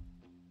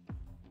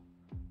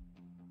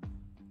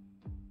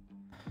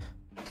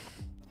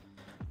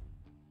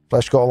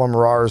 Flesh Golem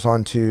roars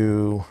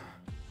onto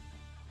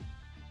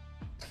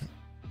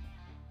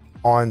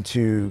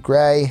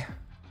Gray.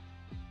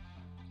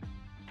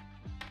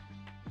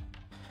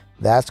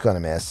 That's going to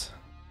miss.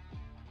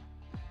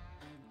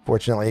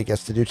 Fortunately, it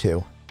gets to do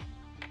 2.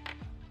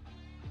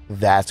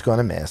 That's going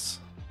to miss.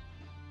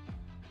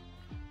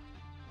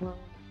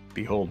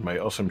 Behold my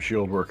awesome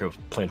shield work of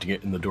planting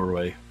it in the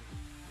doorway.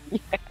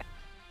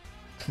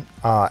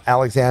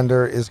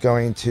 Alexander is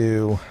going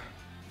to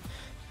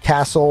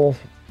castle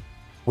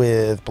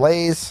with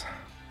Blaze.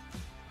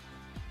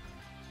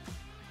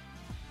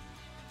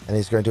 And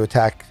he's going to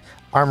attack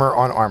armor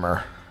on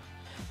armor.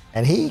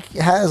 And he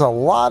has a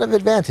lot of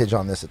advantage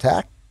on this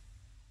attack.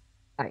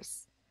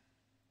 Nice.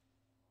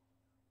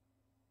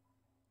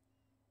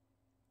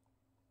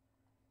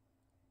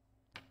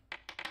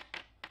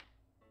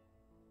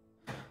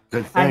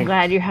 Good I'm thing.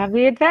 glad you have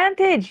the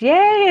advantage.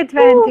 Yay,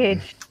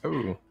 advantage.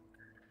 Oh.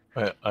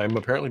 I'm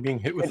apparently being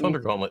hit with Thunder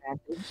Gauntlet.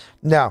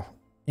 No,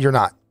 you're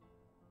not.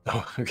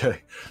 Oh,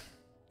 okay.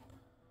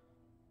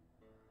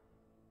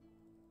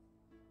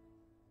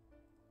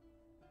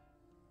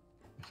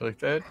 It's like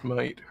that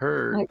might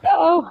hurt. Like,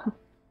 oh.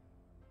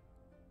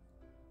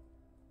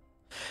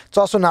 It's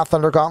also not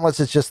Thunder Gauntlets.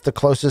 It's just the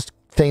closest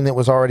thing that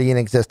was already in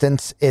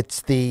existence.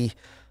 It's the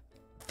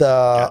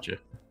Gotcha.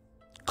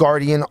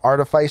 Guardian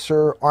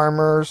Artificer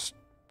armor's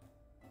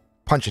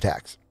punch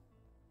attacks.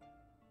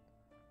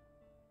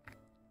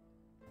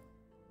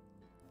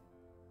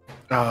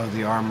 Oh,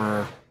 the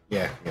armor.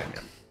 Yeah.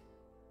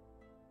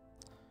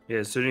 Yeah,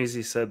 as soon as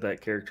he said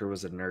that character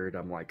was a nerd,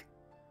 I'm like,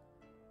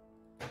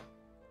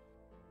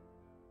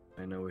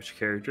 I know which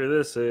character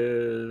this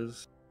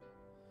is.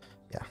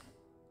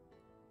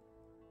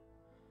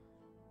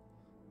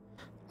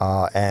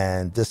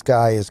 And this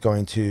guy is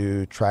going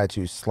to try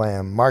to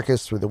slam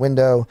Marcus through the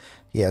window.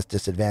 He has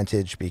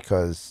disadvantage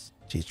because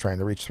he's trying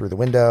to reach through the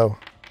window,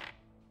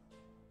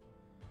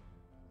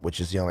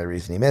 which is the only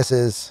reason he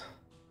misses.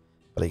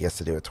 But he gets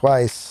to do it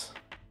twice.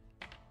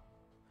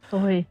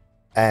 Boy.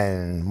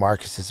 And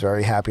Marcus is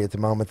very happy at the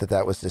moment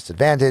that was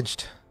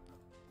disadvantaged.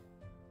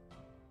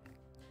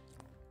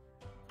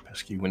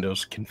 Pesky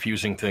windows,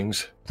 confusing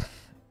things.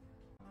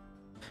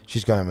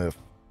 She's going to move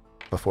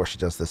before she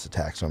does this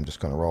attack, so I'm just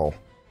going to roll.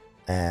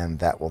 And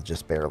that will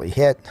just barely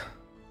hit.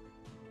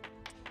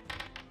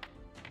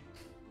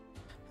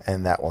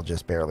 And that will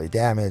just barely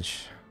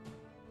damage.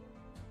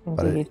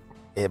 But Indeed.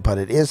 but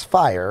it is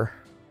fire.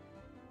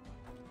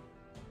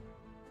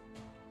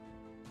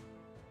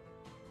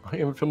 I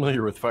am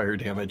familiar with fire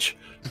damage.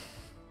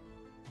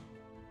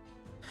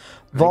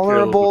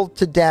 Vulnerable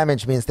to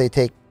damage means they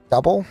take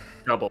double.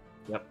 Double.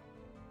 Yep.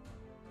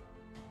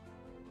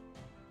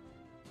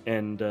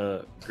 And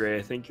Gray,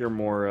 I think you're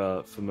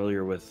more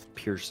familiar with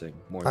piercing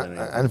more than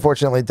anything.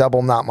 Unfortunately,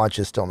 double not much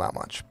is still not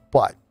much.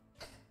 But.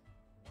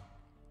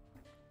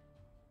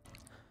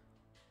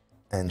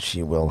 And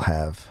she will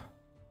have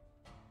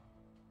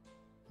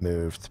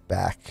moved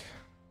back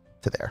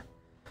to there.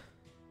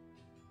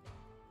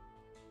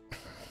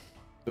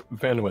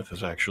 Vanwith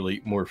is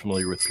actually more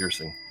familiar with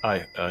piercing.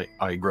 I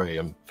Gray,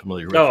 am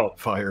familiar with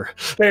fire.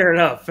 Fair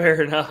enough.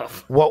 Fair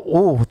enough. Well,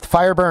 ooh,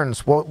 fire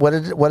burns. What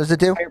does it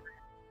do?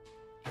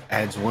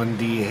 Adds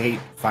 1d8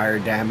 fire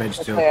damage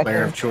to a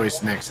player of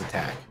choice next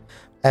attack.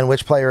 And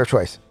which player of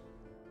choice?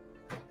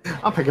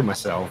 I'll pick it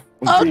myself.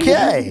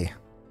 Okay.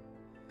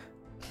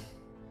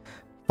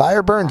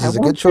 Fire burns is a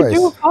good want to choice.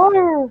 do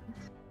fire.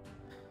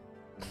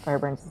 Fire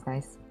burns is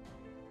nice.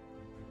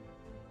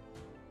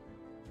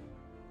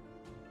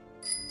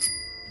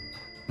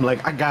 I'm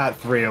like, I got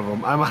 3 of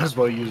them. I might as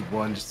well use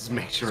one just to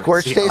make sure.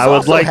 Scorched it's Days I would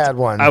also like had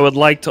one. I would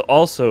like to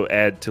also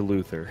add to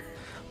Luther.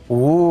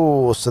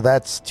 Ooh, so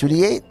that's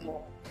 2d8.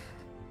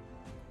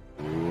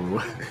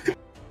 Ooh.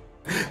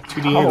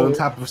 2d8 on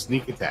top of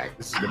sneak attack.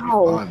 This is gonna be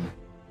Ow. fun.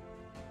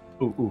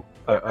 Ooh.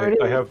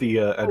 I have the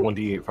add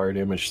 1d8 fire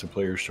damage to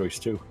player's choice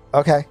too.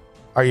 Okay.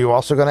 Are you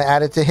also going to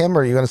add it to him,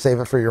 or are you going to save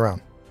it for your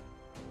own?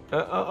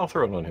 I'll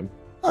throw it on him.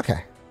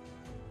 Okay.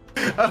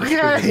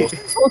 Okay.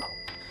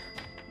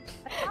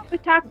 We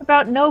talked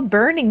about no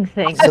burning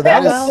things. So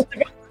that Oh,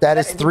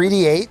 is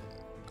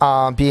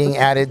 3d8 being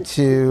added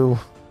to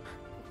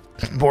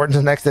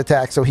Borden's next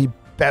attack. So he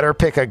better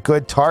pick a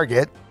good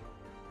target.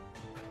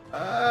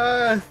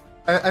 I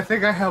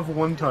think I have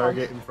one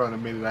target in front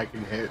of me that I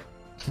can hit.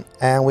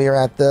 And we are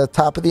at the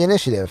top of the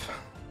initiative.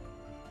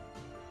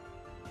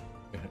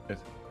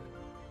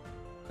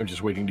 I'm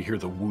just waiting to hear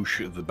the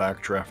whoosh of the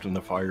backdraft and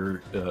the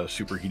fire,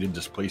 superheated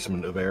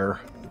displacement of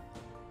air.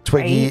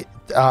 Twiggy,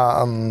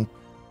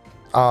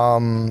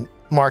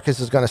 Marcus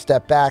is going to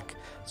step back,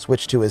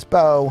 switch to his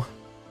bow,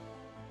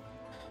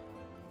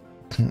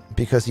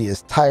 because he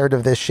is tired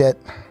of this shit.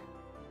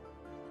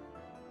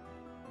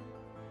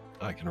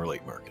 I can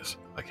relate, Marcus.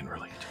 I can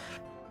relate.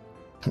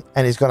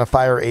 And he's going to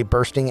fire a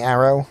bursting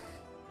arrow,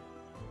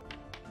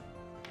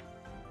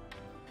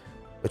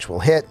 which will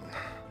hit.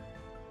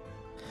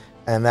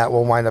 And that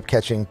will wind up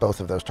catching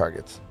both of those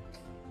targets.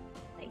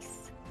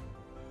 nice.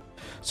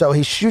 So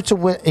he shoots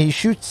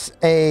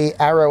a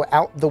arrow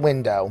out the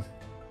window,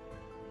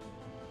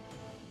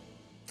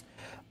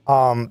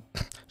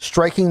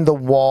 striking the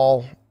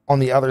wall on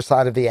the other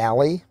side of the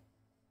alley.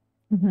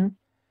 Mm-hmm.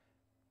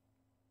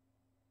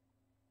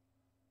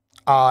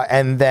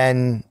 And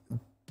then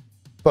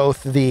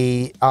both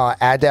the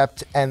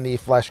adept and the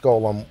flesh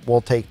golem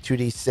will take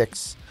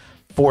 2d6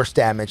 force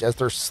damage as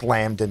they're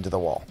slammed into the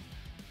wall.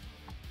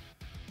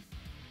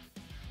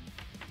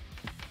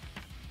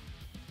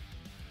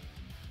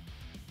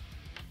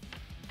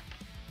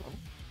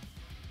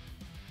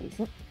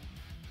 Decent.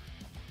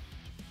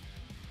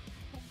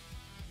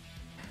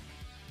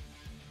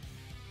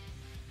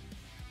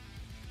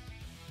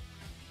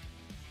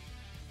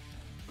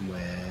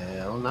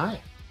 Well, nice.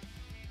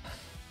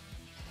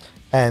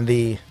 And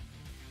the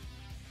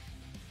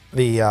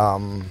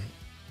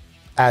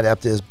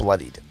adept is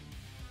bloodied.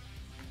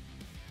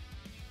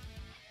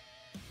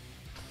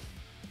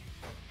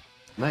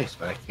 Nice,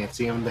 but I can't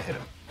see him to hit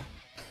him.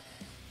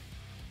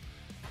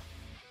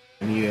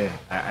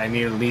 I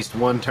need at least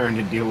one turn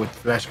to deal with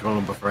Flesh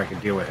Golem before I can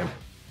deal with him.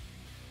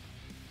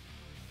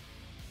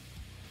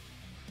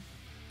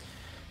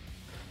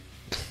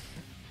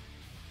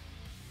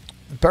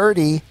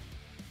 Birdie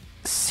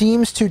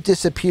seems to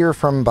disappear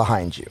from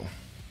behind you.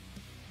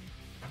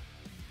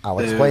 I'll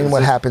explain Is what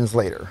this- happens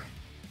later.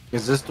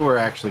 Is this door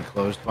actually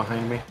closed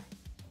behind me?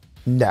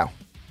 No.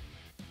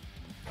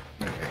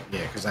 Okay,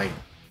 yeah, because I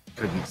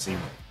couldn't see.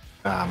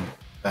 Somehow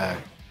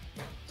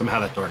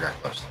that door got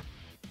closed.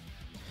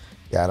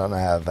 Yeah, I don't know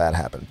how that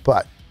happened,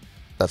 but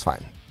that's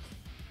fine.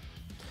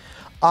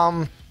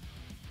 No,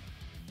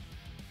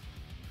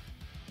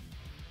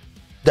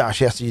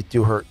 she has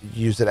to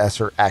use it as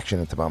her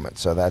action at the moment,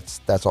 so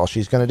that's all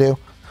she's gonna do.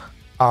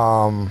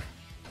 Time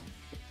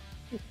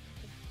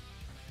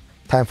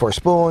for a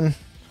spoon.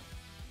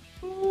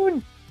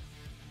 Spoon.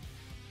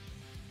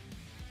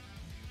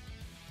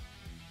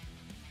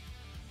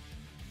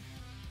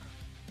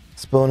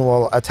 Spoon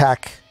will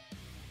attack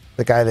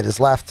the guy that is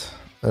left,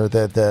 or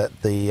the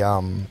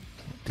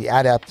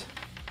adept.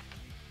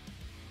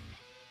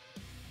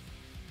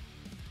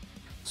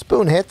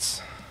 Spoon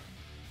hits.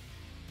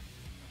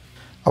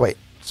 Oh wait,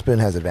 Spoon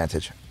has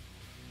advantage.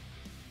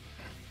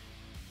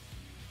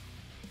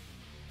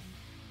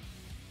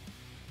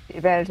 The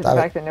advantage of the Stop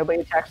it. fact that nobody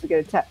expects to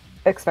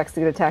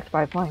get attacked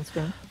by a flying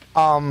spoon.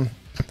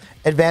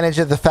 Advantage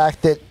of the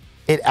fact that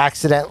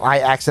I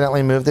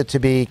accidentally moved it to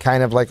be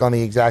kind of like on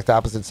the exact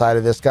opposite side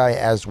of this guy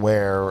as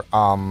where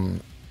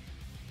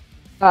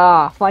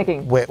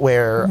Flanking.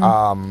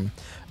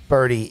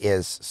 Birdie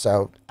is.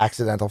 So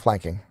accidental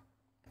flanking.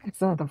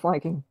 Accidental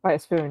flanking by a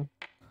spoon.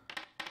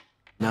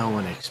 No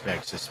one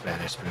expects a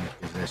Spanish spoon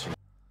position.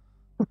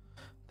 That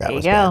There you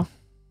was go. bad.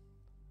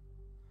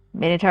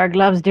 Minotaur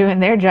gloves doing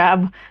their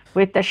job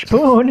with the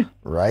spoon.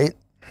 Right?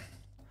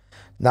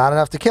 Not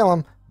enough to kill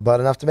him, but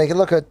enough to make it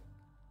look good.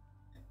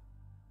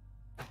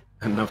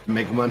 Enough to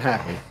make him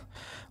unhappy.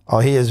 Oh,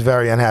 he is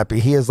very unhappy.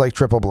 He is like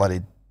triple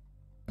bloodied.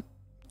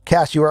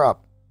 Cass, you are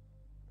up.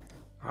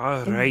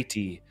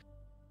 Alrighty.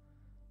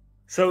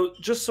 So,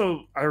 just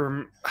so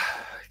I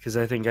because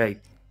I think I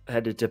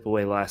had to dip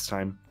away last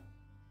time.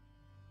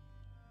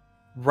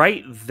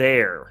 Right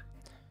there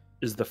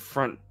is the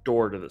front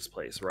door to this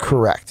place, right?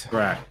 Correct.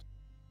 Right.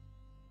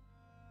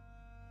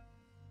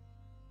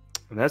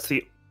 And that's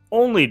the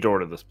only door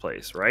to this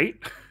place, right?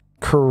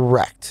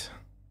 Correct.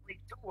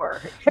 Door.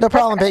 No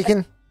problem,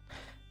 Bacon.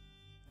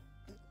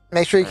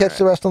 Make sure you catch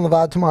the rest on the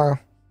VOD tomorrow.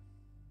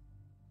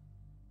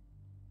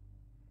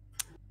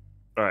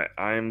 All right,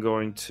 I am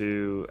going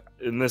to.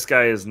 And this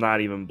guy is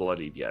not even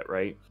bloodied yet,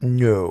 right?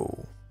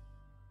 No.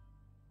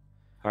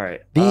 All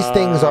right. These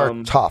things are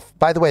tough.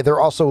 By the way,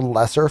 they're also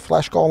lesser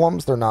flesh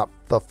golems. They're not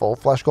the full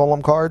flesh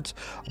golem cards,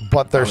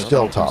 but they're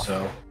still tough.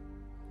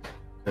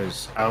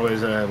 Because I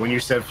was when you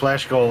said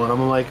Flesh Golem,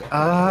 I'm like,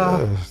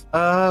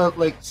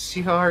 like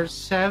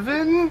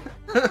CR7.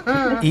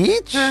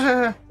 Each? Just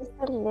a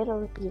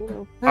little bit.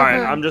 All right,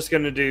 I'm just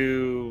gonna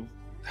do.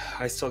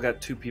 I still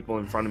got 2 people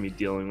in front of me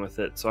dealing with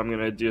it, so I'm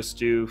gonna just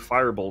do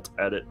firebolt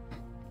at it.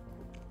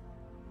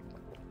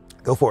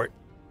 Go for it.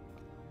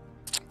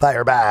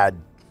 Fire bad.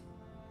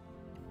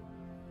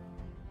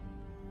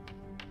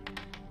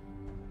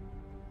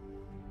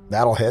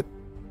 That'll hit.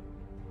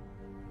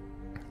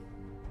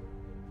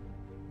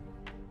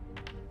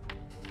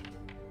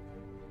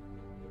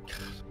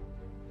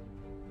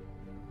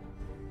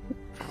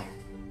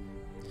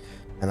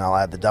 And I'll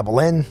add the double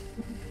in.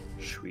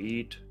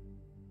 Sweet.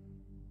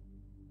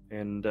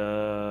 And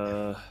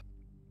that's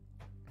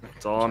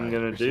all I'm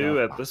gonna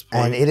do at this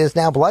point. And it is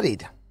now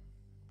bloodied.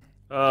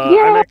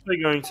 I'm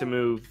actually going to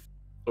move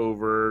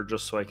over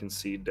just so I can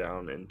see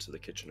down into the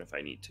kitchen if I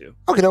need to.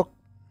 Okay, doke.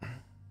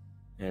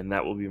 And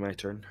that will be my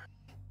turn.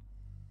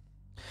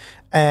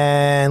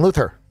 And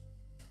Luther.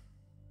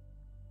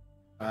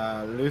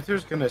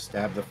 Luther's gonna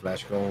stab the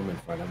flesh golem in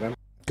front of him.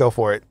 Go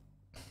for it.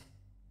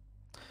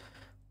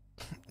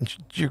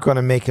 You're going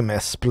to make him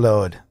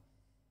explode.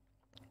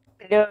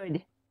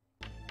 Good.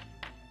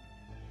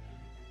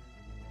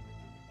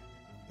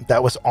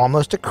 That was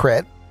almost a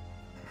crit,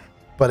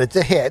 but it's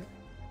a hit.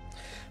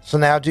 So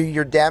now do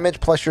your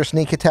damage plus your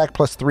sneak attack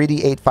plus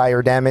 3d8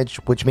 fire damage,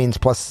 which means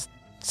plus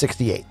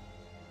 68.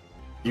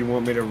 You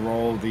want me to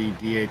roll the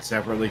d8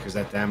 separately because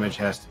that damage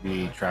has to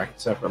be tracked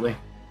separately?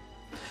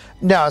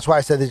 No, that's why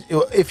I said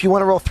that if you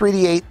want to roll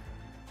 3d8,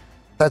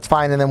 that's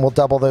fine, and then we'll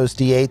double those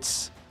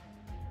d8s.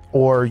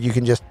 Or you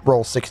can just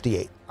roll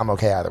 68. I'm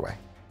okay either way.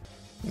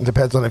 It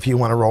depends on if you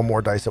want to roll more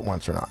dice at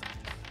once or not.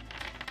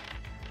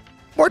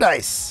 More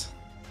dice.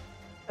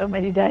 So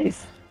many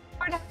dice.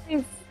 All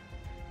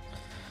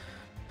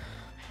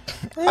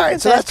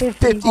right, so that's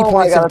 50 Oh my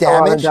points God, of that's a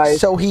lot of damage. dice.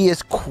 So he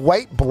is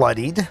quite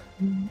bloodied.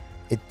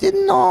 It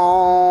didn't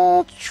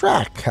all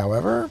track,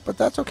 however, but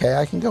that's okay.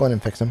 I can go in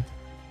and fix him.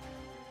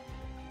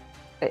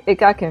 It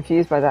got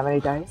confused by that many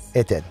dice.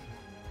 It did.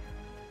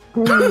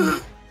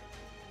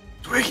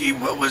 Twiggy,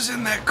 what was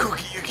in that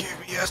cookie you gave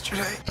me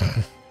yesterday?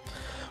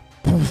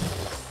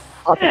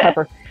 Lots of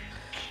pepper.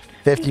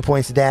 50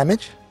 points of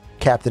damage.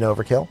 Captain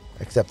Overkill,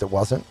 except it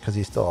wasn't because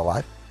he's still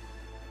alive.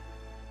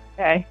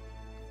 Okay.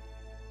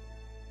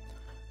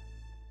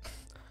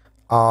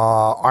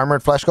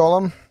 Armored Flesh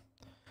Golem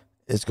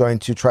is going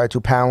to try to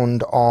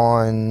pound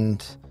on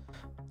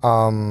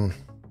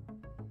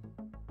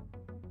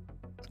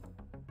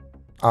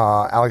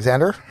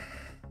Alexander.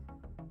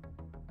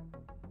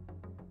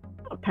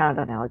 A pound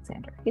on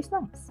Alexander. He's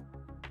nice.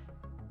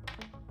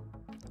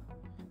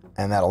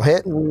 And that'll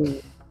hit.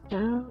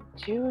 Don't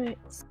do it.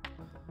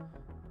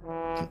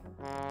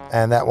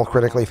 And that will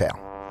critically fail.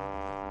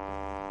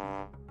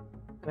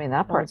 I mean,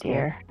 that part's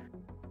Dear.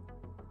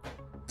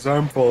 His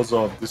arm falls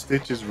off, the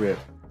stitch is ripped.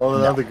 All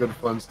the other good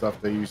fun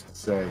stuff they used to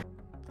say.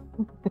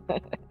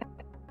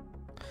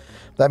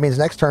 That means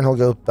next turn he'll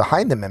go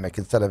behind the mimic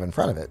instead of in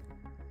front of it.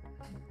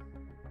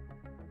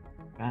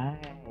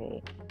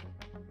 Right.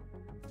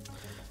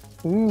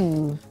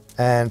 Ooh.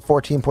 And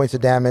 14 points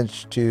of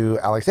damage to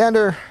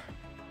Alexander,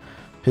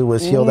 who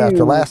was healed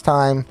after last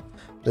time.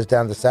 Just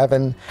down to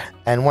 7.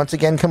 And once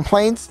again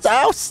complains,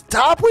 oh,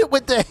 stop it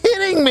with the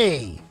hitting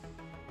me!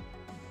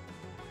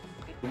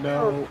 You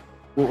know,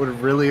 what would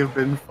really have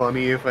been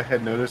funny if I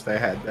had noticed I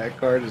had that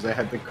card is I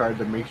had the card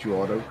that makes you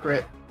auto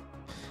crit.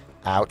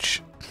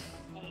 Ouch.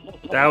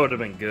 That would have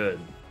been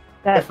good.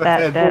 That would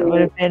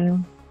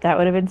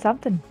have been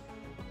something.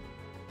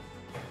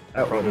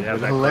 That would Probably have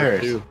have been that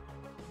card hilarious. too.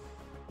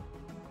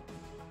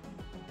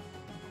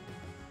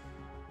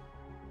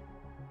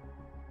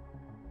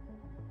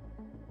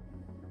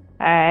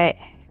 All right.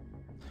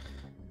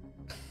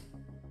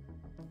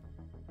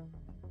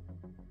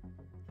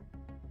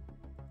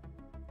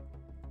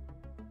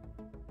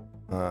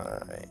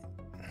 Alright.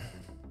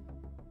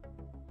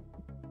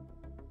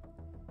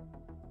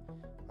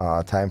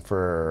 Time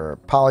for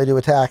Polly to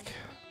attack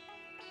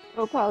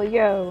Go, Polly,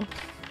 go.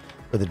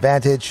 with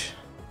advantage,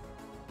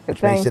 Good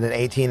which makes thing. it an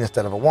 18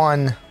 instead of a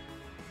 1.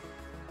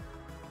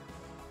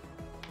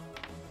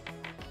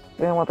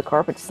 We don't want the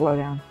carpet to slow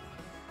down.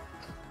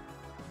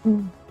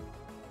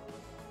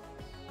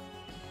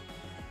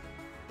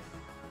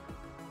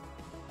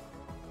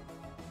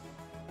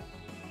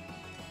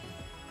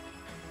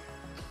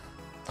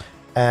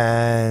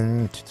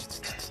 And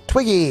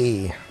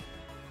Twiggy.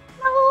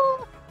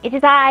 No, it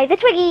is I, the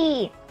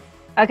Twiggy.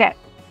 Okay.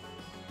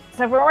 So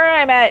from where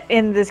I'm at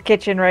in this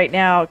kitchen right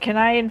now, can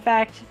I in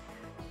fact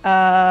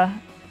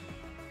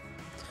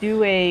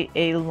do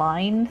a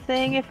line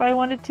thing if I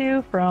wanted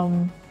to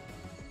from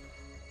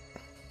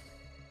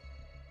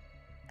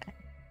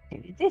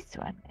do this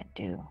one and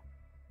do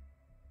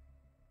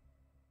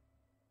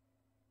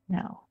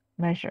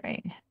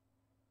measuring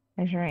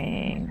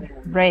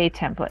ray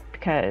template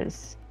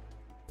because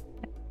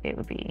it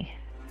would be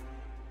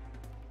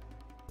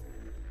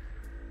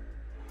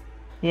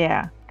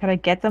could I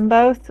get them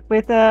both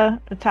with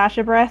a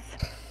Tasha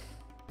breath?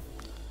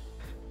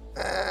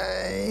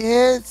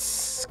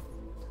 It's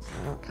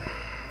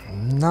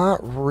not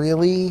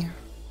really.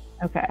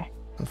 Okay.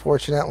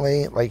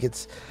 unfortunately. Like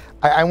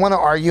I want to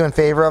argue in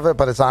favor of it,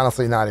 but it's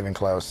honestly not even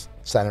close.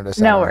 Center to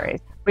center. No worries.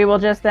 We will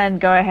just then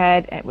go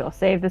ahead and we'll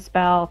save the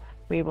spell.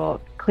 We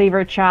will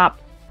cleaver chop.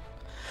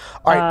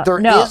 All right, there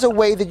no. is a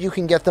way that you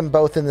can get them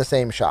both in the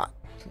same shot.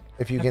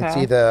 If you can Okay.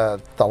 see the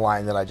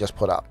line that I just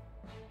put up.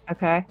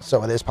 Okay.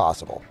 So it is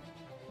possible.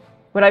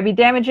 Would I be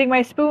damaging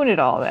my spoon at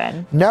all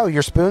then? No,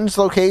 your spoon's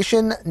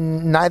location,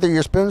 neither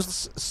your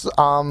spoon's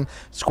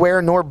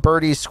square nor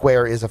Birdie's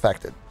square is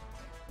affected.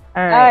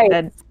 All right.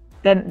 Nice.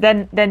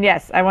 Then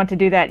yes, I want to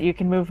do that. You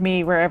can move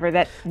me wherever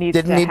that needs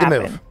Didn't to need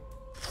happen. to move.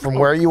 From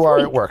where you are,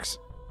 it works.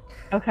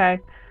 Okay.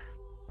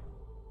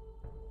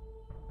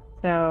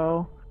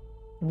 So,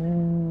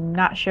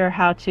 not sure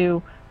how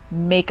to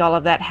make all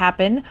of that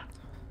happen,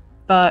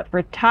 but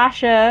for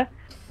Tasha,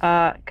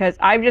 because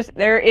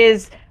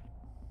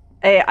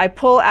I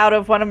pull out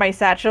of one of my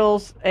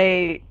satchels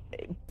a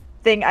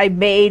thing I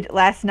made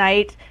last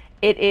night.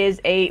 It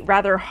is a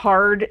rather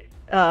hard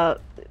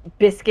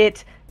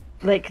biscuit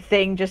like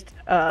thing, just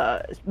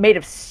made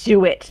of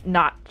suet,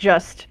 not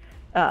just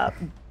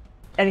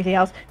anything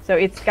else. So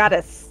it's got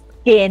a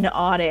skin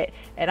on it,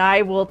 and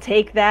I will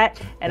take that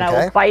and I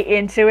Okay. will bite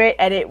into it,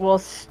 and it will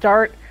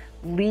start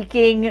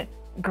leaking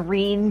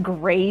green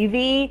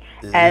gravy,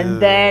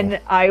 and then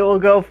I will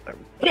go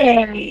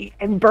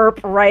and burp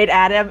right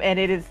at him, and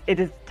it is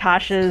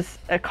Tasha's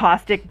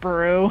caustic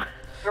brew.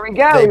 There we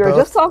go. They We were both-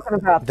 just talking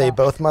about They that.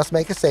 both must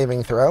make a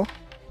saving throw.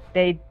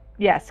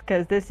 Yes,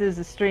 because this is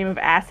a stream of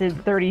acid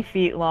 30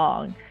 feet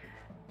long.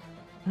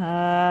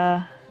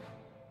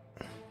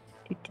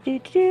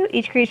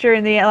 Each creature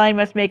in the line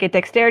must make a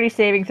dexterity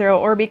saving throw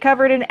or be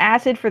covered in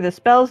acid for the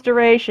spell's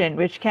duration,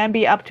 which can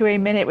be up to a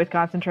minute with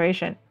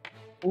concentration.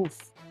 Oof.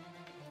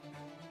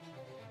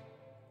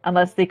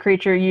 Unless the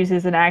creature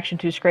uses an action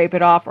to scrape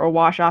it off or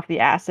wash off the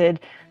acid,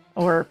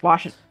 or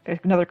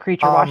another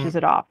creature washes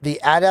it off. The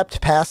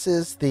adept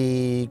passes,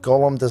 the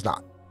golem does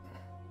not.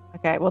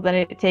 Okay, well then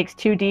it takes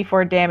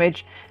 2d4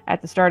 damage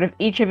at the start of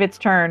each of its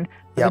turn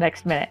for Yep. the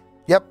next minute.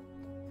 Yep.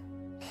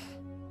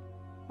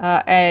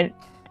 And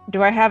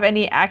do I have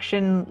any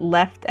action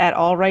left at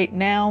all right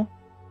now?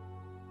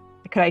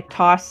 Could I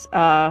toss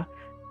a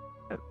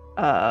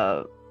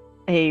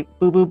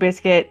boo boo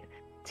biscuit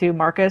to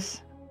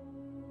Marcus?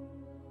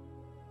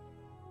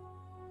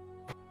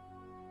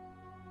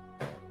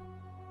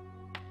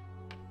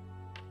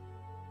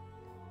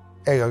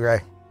 There you go,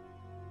 Gray.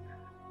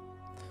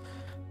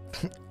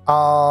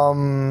 I'll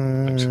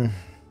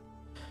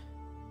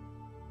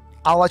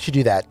let you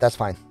do that. That's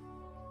fine.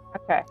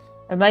 Okay.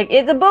 I'm like,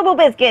 it's a boo boo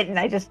biscuit, and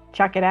I just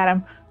chuck it at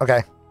him.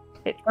 Okay.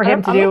 It's for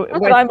him to I'm do. not sure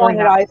what that I'm it's on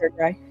it not. either,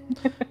 Gray.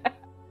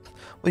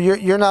 Well,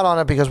 you're not on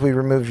it because we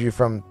removed you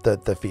from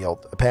the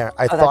field.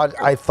 Apparently, that's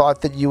true. I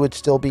thought that you would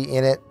still be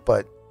in it,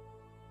 but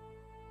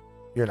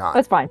you're not.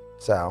 That's fine.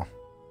 So,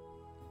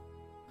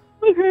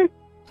 Okay.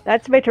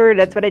 That's my turn.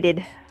 That's what I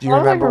did. do you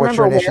remember what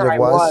your initiative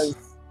was?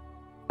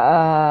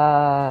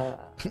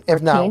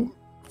 If not, 13?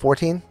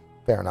 14.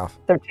 Fair enough.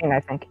 13, I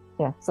think.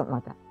 Yeah, something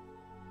like that.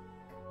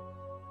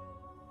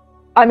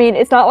 I mean,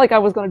 it's not like I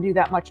was going to do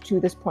that much to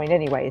this point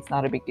anyway. It's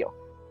not a big deal.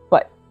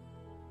 But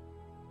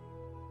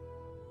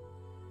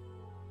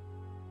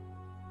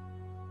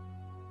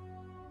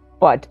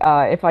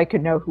if I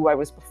could know who I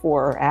was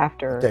before or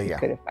after, There you it go.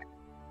 could affect.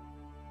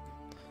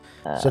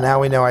 So now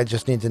we know I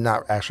just need to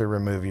not actually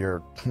remove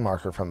your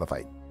marker from the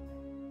fight.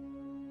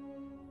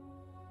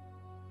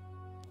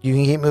 You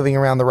can keep moving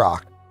around the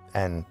rock,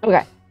 and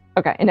Okay,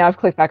 and now I've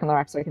clicked back on the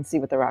rock so I can see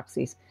what the rock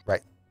sees.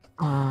 Right.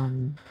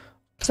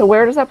 So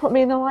where does that put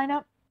me in the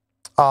lineup?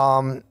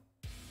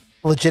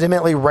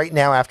 legitimately right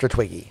now after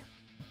Twiggy,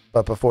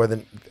 but before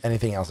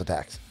anything else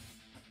attacks.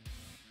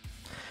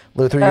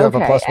 Luther, you have a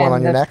 +1 and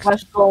on your the next?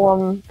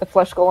 The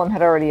flesh golem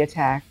had already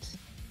attacked.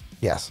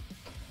 Yes.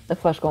 The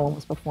flesh golem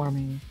was before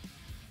me.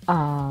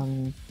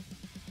 And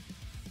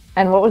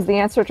what was the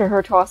answer to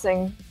her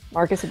tossing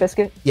Marcus a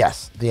biscuit?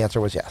 Yes. The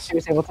answer was yes. She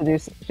was able to do.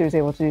 She was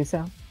able to do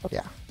so. Okay.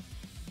 Yeah.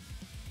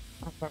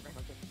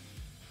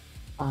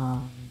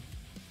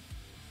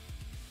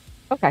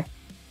 Okay.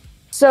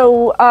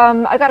 So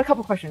I got a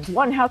couple questions.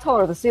 One, how tall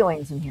are the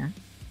ceilings in here?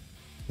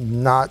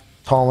 Not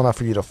tall enough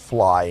for you to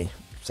fly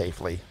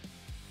safely,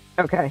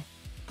 Okay.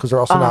 because they're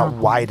also not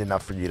wide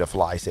enough for you to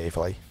fly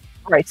safely.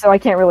 Right. So I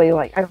can't really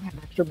I don't have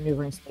extra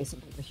maneuvering space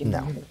in the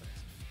human No. universe.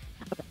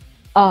 Okay.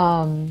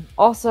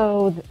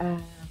 Also,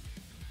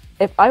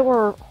 if I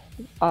were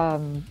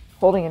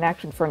holding an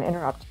action for an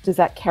interrupt, does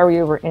that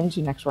carry over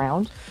into next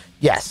round?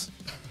 Yes.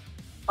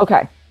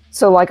 Okay.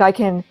 So I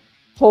can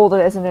hold it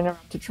as an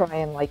interrupt to try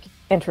and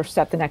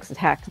intercept the next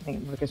attack,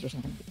 something Marcus or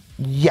something.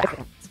 Yeah.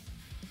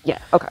 Yeah.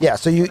 Okay. Yeah.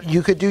 So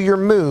you could do your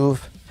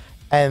move,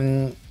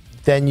 and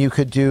then you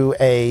could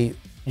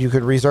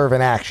reserve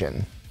an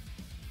action.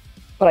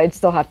 But I'd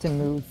still have to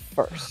move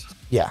first.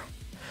 Yeah.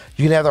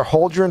 You can either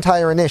hold your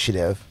entire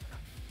initiative,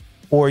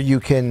 or you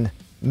can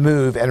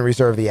move and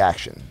reserve the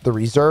action. The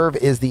reserve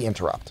is the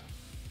interrupt.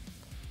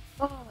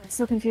 Oh, it's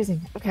so confusing.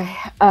 Okay.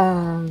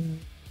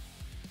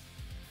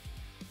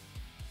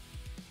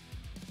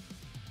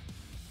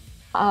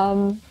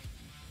 No,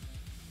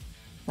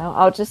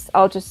 I'll just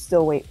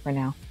still wait for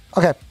now.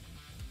 Okay,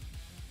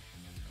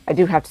 I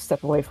do have to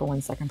step away for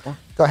 1 second though.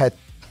 go ahead.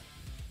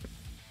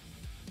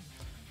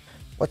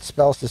 What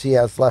spells does he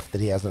have left that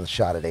he hasn't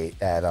shot at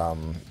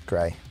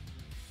Gray?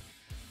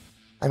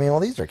 I mean, well,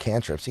 these are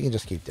cantrips. He can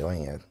just keep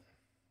doing it.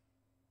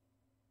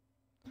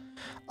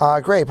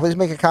 Gray, please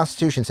make a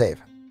Constitution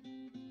save.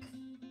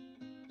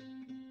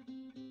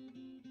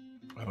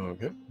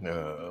 Okay.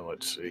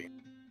 Let's see.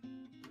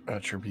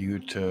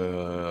 Attribute.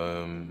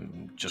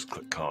 Just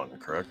click con,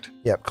 correct?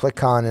 Yep, click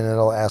con and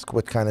it'll ask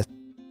what kind of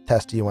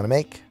test do you want to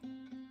make.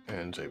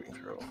 And saving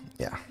throw.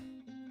 Yeah.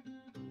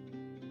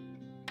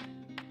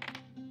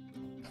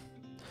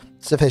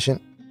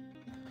 Sufficient.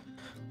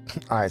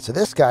 All right, so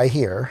this guy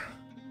here,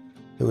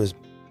 who is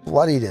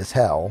bloodied as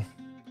hell,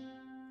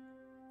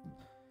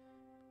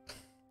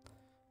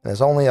 and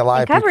is only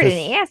alive And covered because,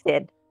 in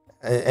acid.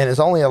 and is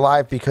only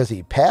alive because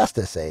he passed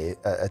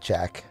a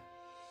check,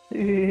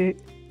 and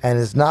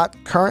is not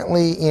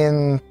currently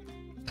in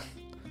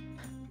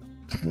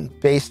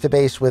base to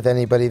base with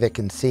anybody that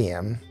can see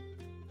him.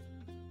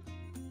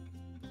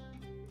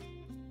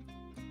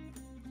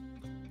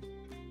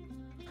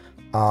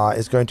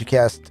 Is going to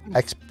cast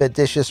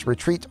Expeditious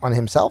Retreat on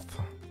himself.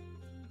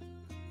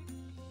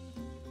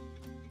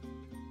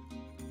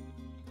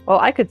 Well,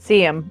 I could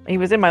see him. He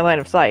was in my line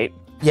of sight.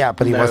 Yeah,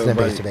 but he No, wasn't in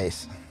but- base to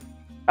base.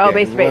 Oh, Yeah,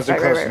 base he to base. wasn't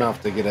Right, right, close right.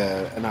 enough to get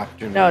an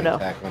opportunity No.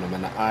 attack on him,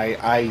 and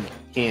I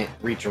can't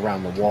reach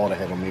around the wall to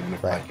hit him, even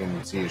if I Right.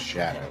 can see his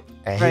shadow.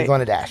 And he's Right. going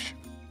to dash.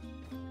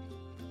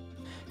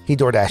 He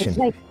door dashing, It's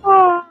like,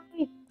 "Bye."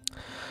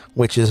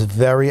 which is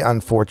very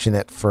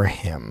unfortunate for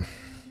him.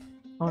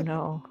 Oh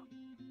no.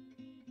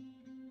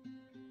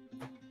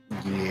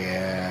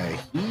 Yeah,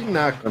 he's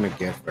not going to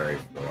get very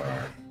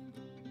far.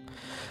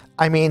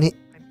 I mean,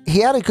 he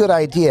had a good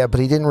idea, but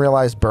he didn't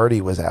realize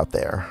Birdie was out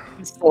there.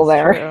 He's still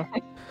there.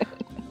 True.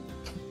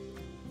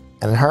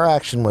 And her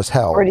action was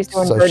held, Birdie's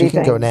doing so Birdie she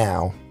can go things.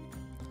 now.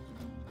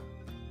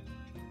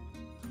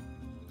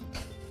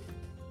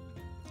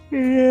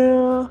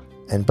 Yeah.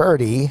 And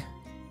Birdie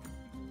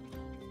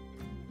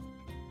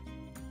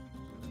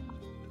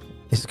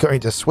is going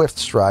to swift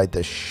stride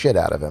the shit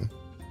out of him.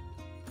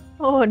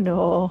 Oh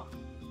no.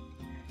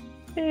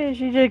 Is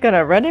she just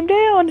gonna run him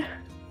down?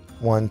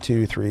 1,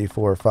 2, 3,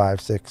 4,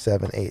 5, 6,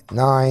 7, 8,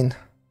 9.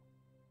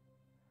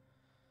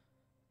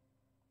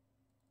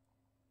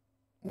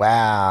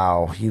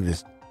 Wow, he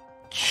was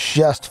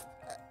just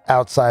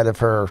outside of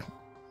her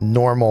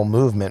normal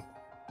movement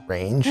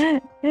range.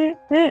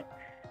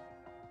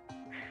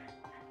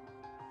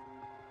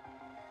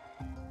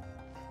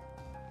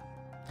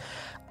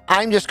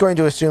 I'm just going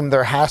to assume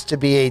there has to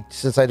be a,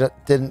 since I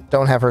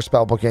don't have her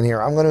spell book in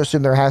here, I'm going to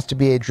assume there has to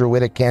be a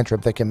druidic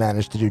cantrip that can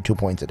manage to do 2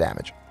 points of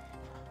damage.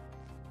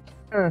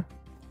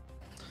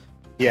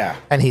 Yeah,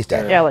 And he's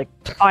dead. Yeah, like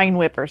Pine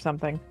Whip or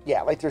something.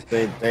 Yeah, like there's,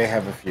 they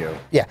have a few.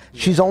 yeah,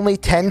 she's only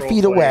 10 Control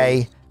feet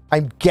away. flames.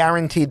 I'm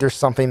guaranteed there's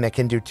something that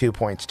can do 2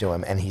 points to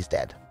him, and he's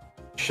dead.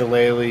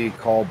 Shillelagh,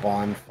 call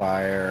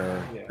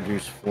bonfire, Yeah.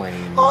 produce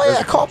flame. Oh, yeah,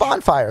 There's a call bunch.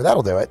 bonfire.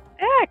 That'll do it.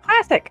 Yeah,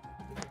 classic.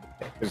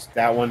 'Cause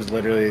that one's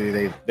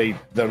literally the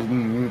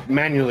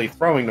manually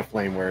throwing the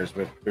flame, whereas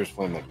with there's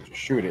flame that can just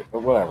shoot it,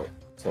 but whatever.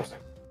 Still same.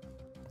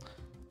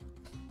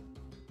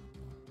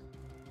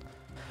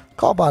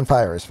 Call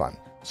bonfire is fun.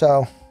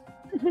 So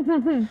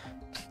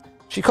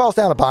she calls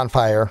down a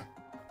bonfire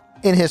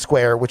in his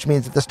square, which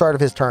means at the start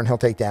of his turn, he'll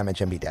take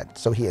damage and be dead.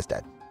 So he is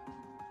dead.